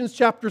of Ephesians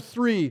chapter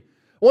 3.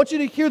 I want you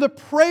to hear the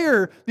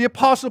prayer the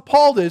Apostle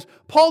Paul does.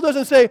 Paul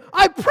doesn't say,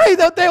 I pray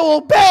that they will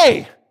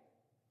obey.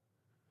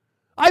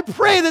 I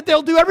pray that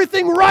they'll do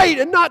everything right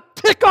and not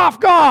tick off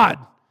God.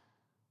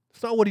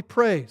 That's not what he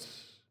prays.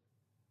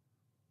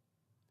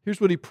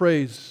 Here's what he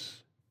prays.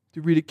 If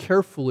you read it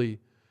carefully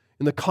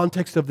in the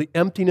context of the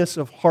emptiness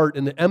of heart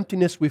and the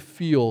emptiness we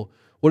feel,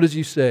 what does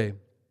he say?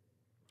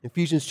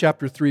 Ephesians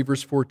chapter 3,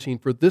 verse 14,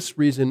 for this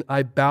reason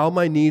I bow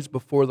my knees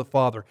before the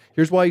Father.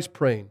 Here's why he's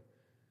praying.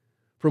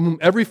 From whom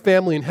every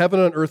family in heaven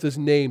and on earth is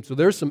named. So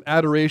there's some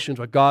adoration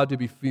to God to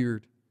be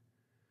feared.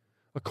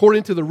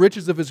 According to the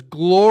riches of His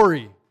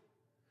glory,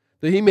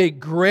 that He may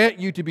grant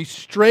you to be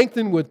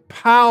strengthened with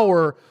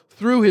power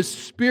through His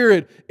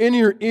Spirit in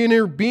your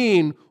inner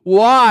being.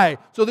 Why?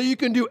 So that you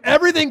can do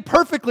everything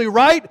perfectly,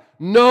 right?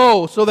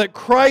 No, so that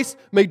Christ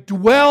may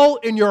dwell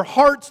in your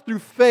hearts through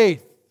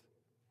faith.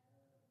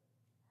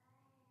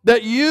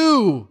 That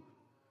you,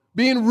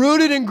 being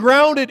rooted and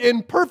grounded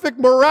in perfect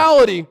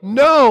morality,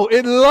 no,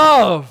 in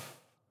love,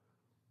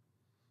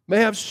 may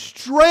have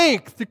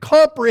strength to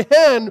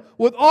comprehend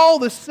with all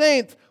the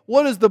saints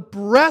what is the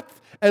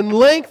breadth and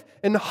length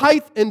and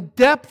height and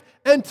depth,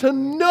 and to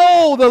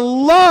know the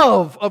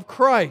love of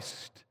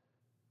Christ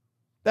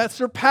that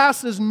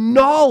surpasses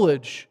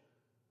knowledge.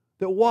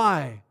 That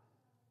why?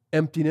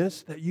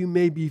 Emptiness, that you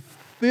may be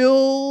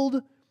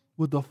filled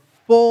with the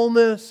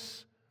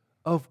fullness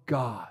of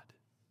God.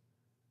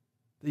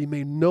 That you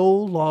may no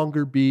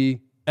longer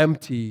be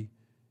empty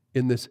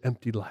in this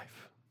empty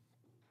life.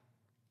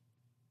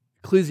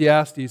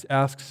 Ecclesiastes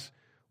asks,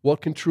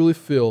 what can truly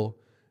fill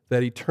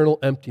that eternal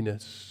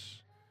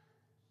emptiness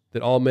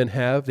that all men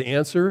have? The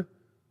answer,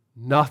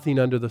 nothing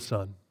under the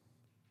sun.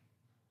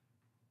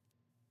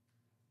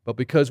 But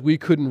because we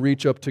couldn't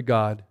reach up to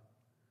God,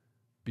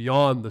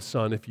 beyond the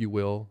sun, if you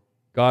will,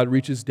 God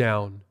reaches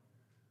down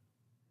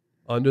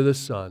under the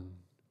sun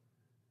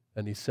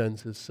and He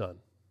sends His Son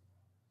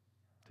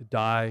to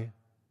die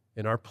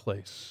in our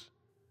place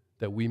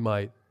that we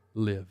might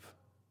live.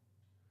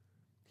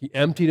 He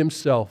emptied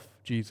Himself,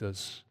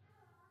 Jesus,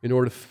 in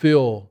order to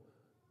fill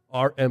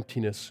our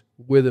emptiness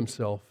with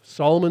Himself.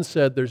 Solomon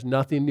said there's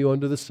nothing new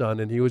under the sun,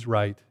 and he was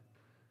right.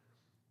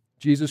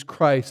 Jesus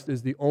Christ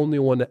is the only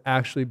one that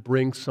actually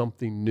brings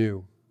something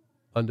new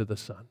under the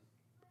sun.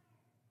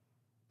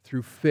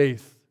 Through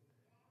faith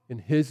in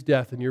His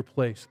death in your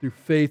place, through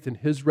faith in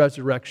His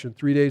resurrection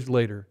 3 days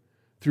later,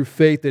 through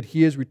faith that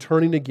He is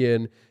returning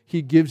again,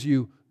 He gives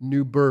you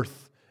new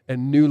birth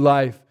and new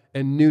life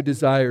and new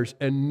desires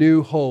and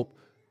new hope.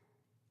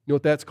 You know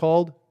what that's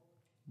called?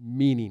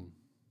 Meaning.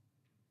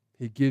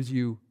 He gives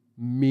you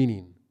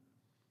meaning.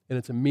 And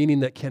it's a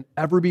meaning that can't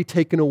ever be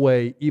taken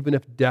away even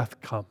if death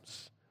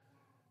comes.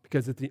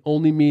 Because it's the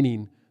only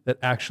meaning that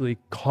actually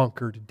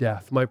conquered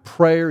death. My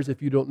prayer is,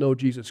 if you don't know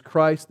Jesus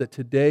Christ, that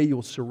today you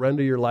will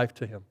surrender your life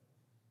to Him.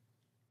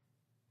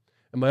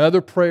 And my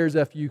other prayer is,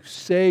 if you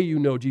say you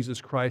know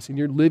Jesus Christ and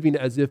you're living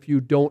as if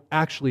you don't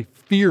actually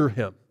fear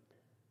Him,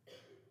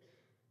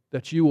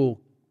 that you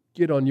will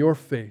get on your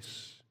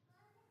face,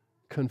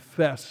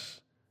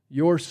 confess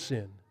your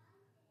sin,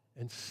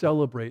 and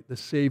celebrate the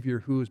Savior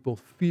who is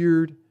both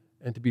feared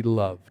and to be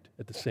loved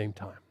at the same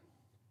time.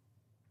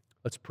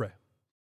 Let's pray.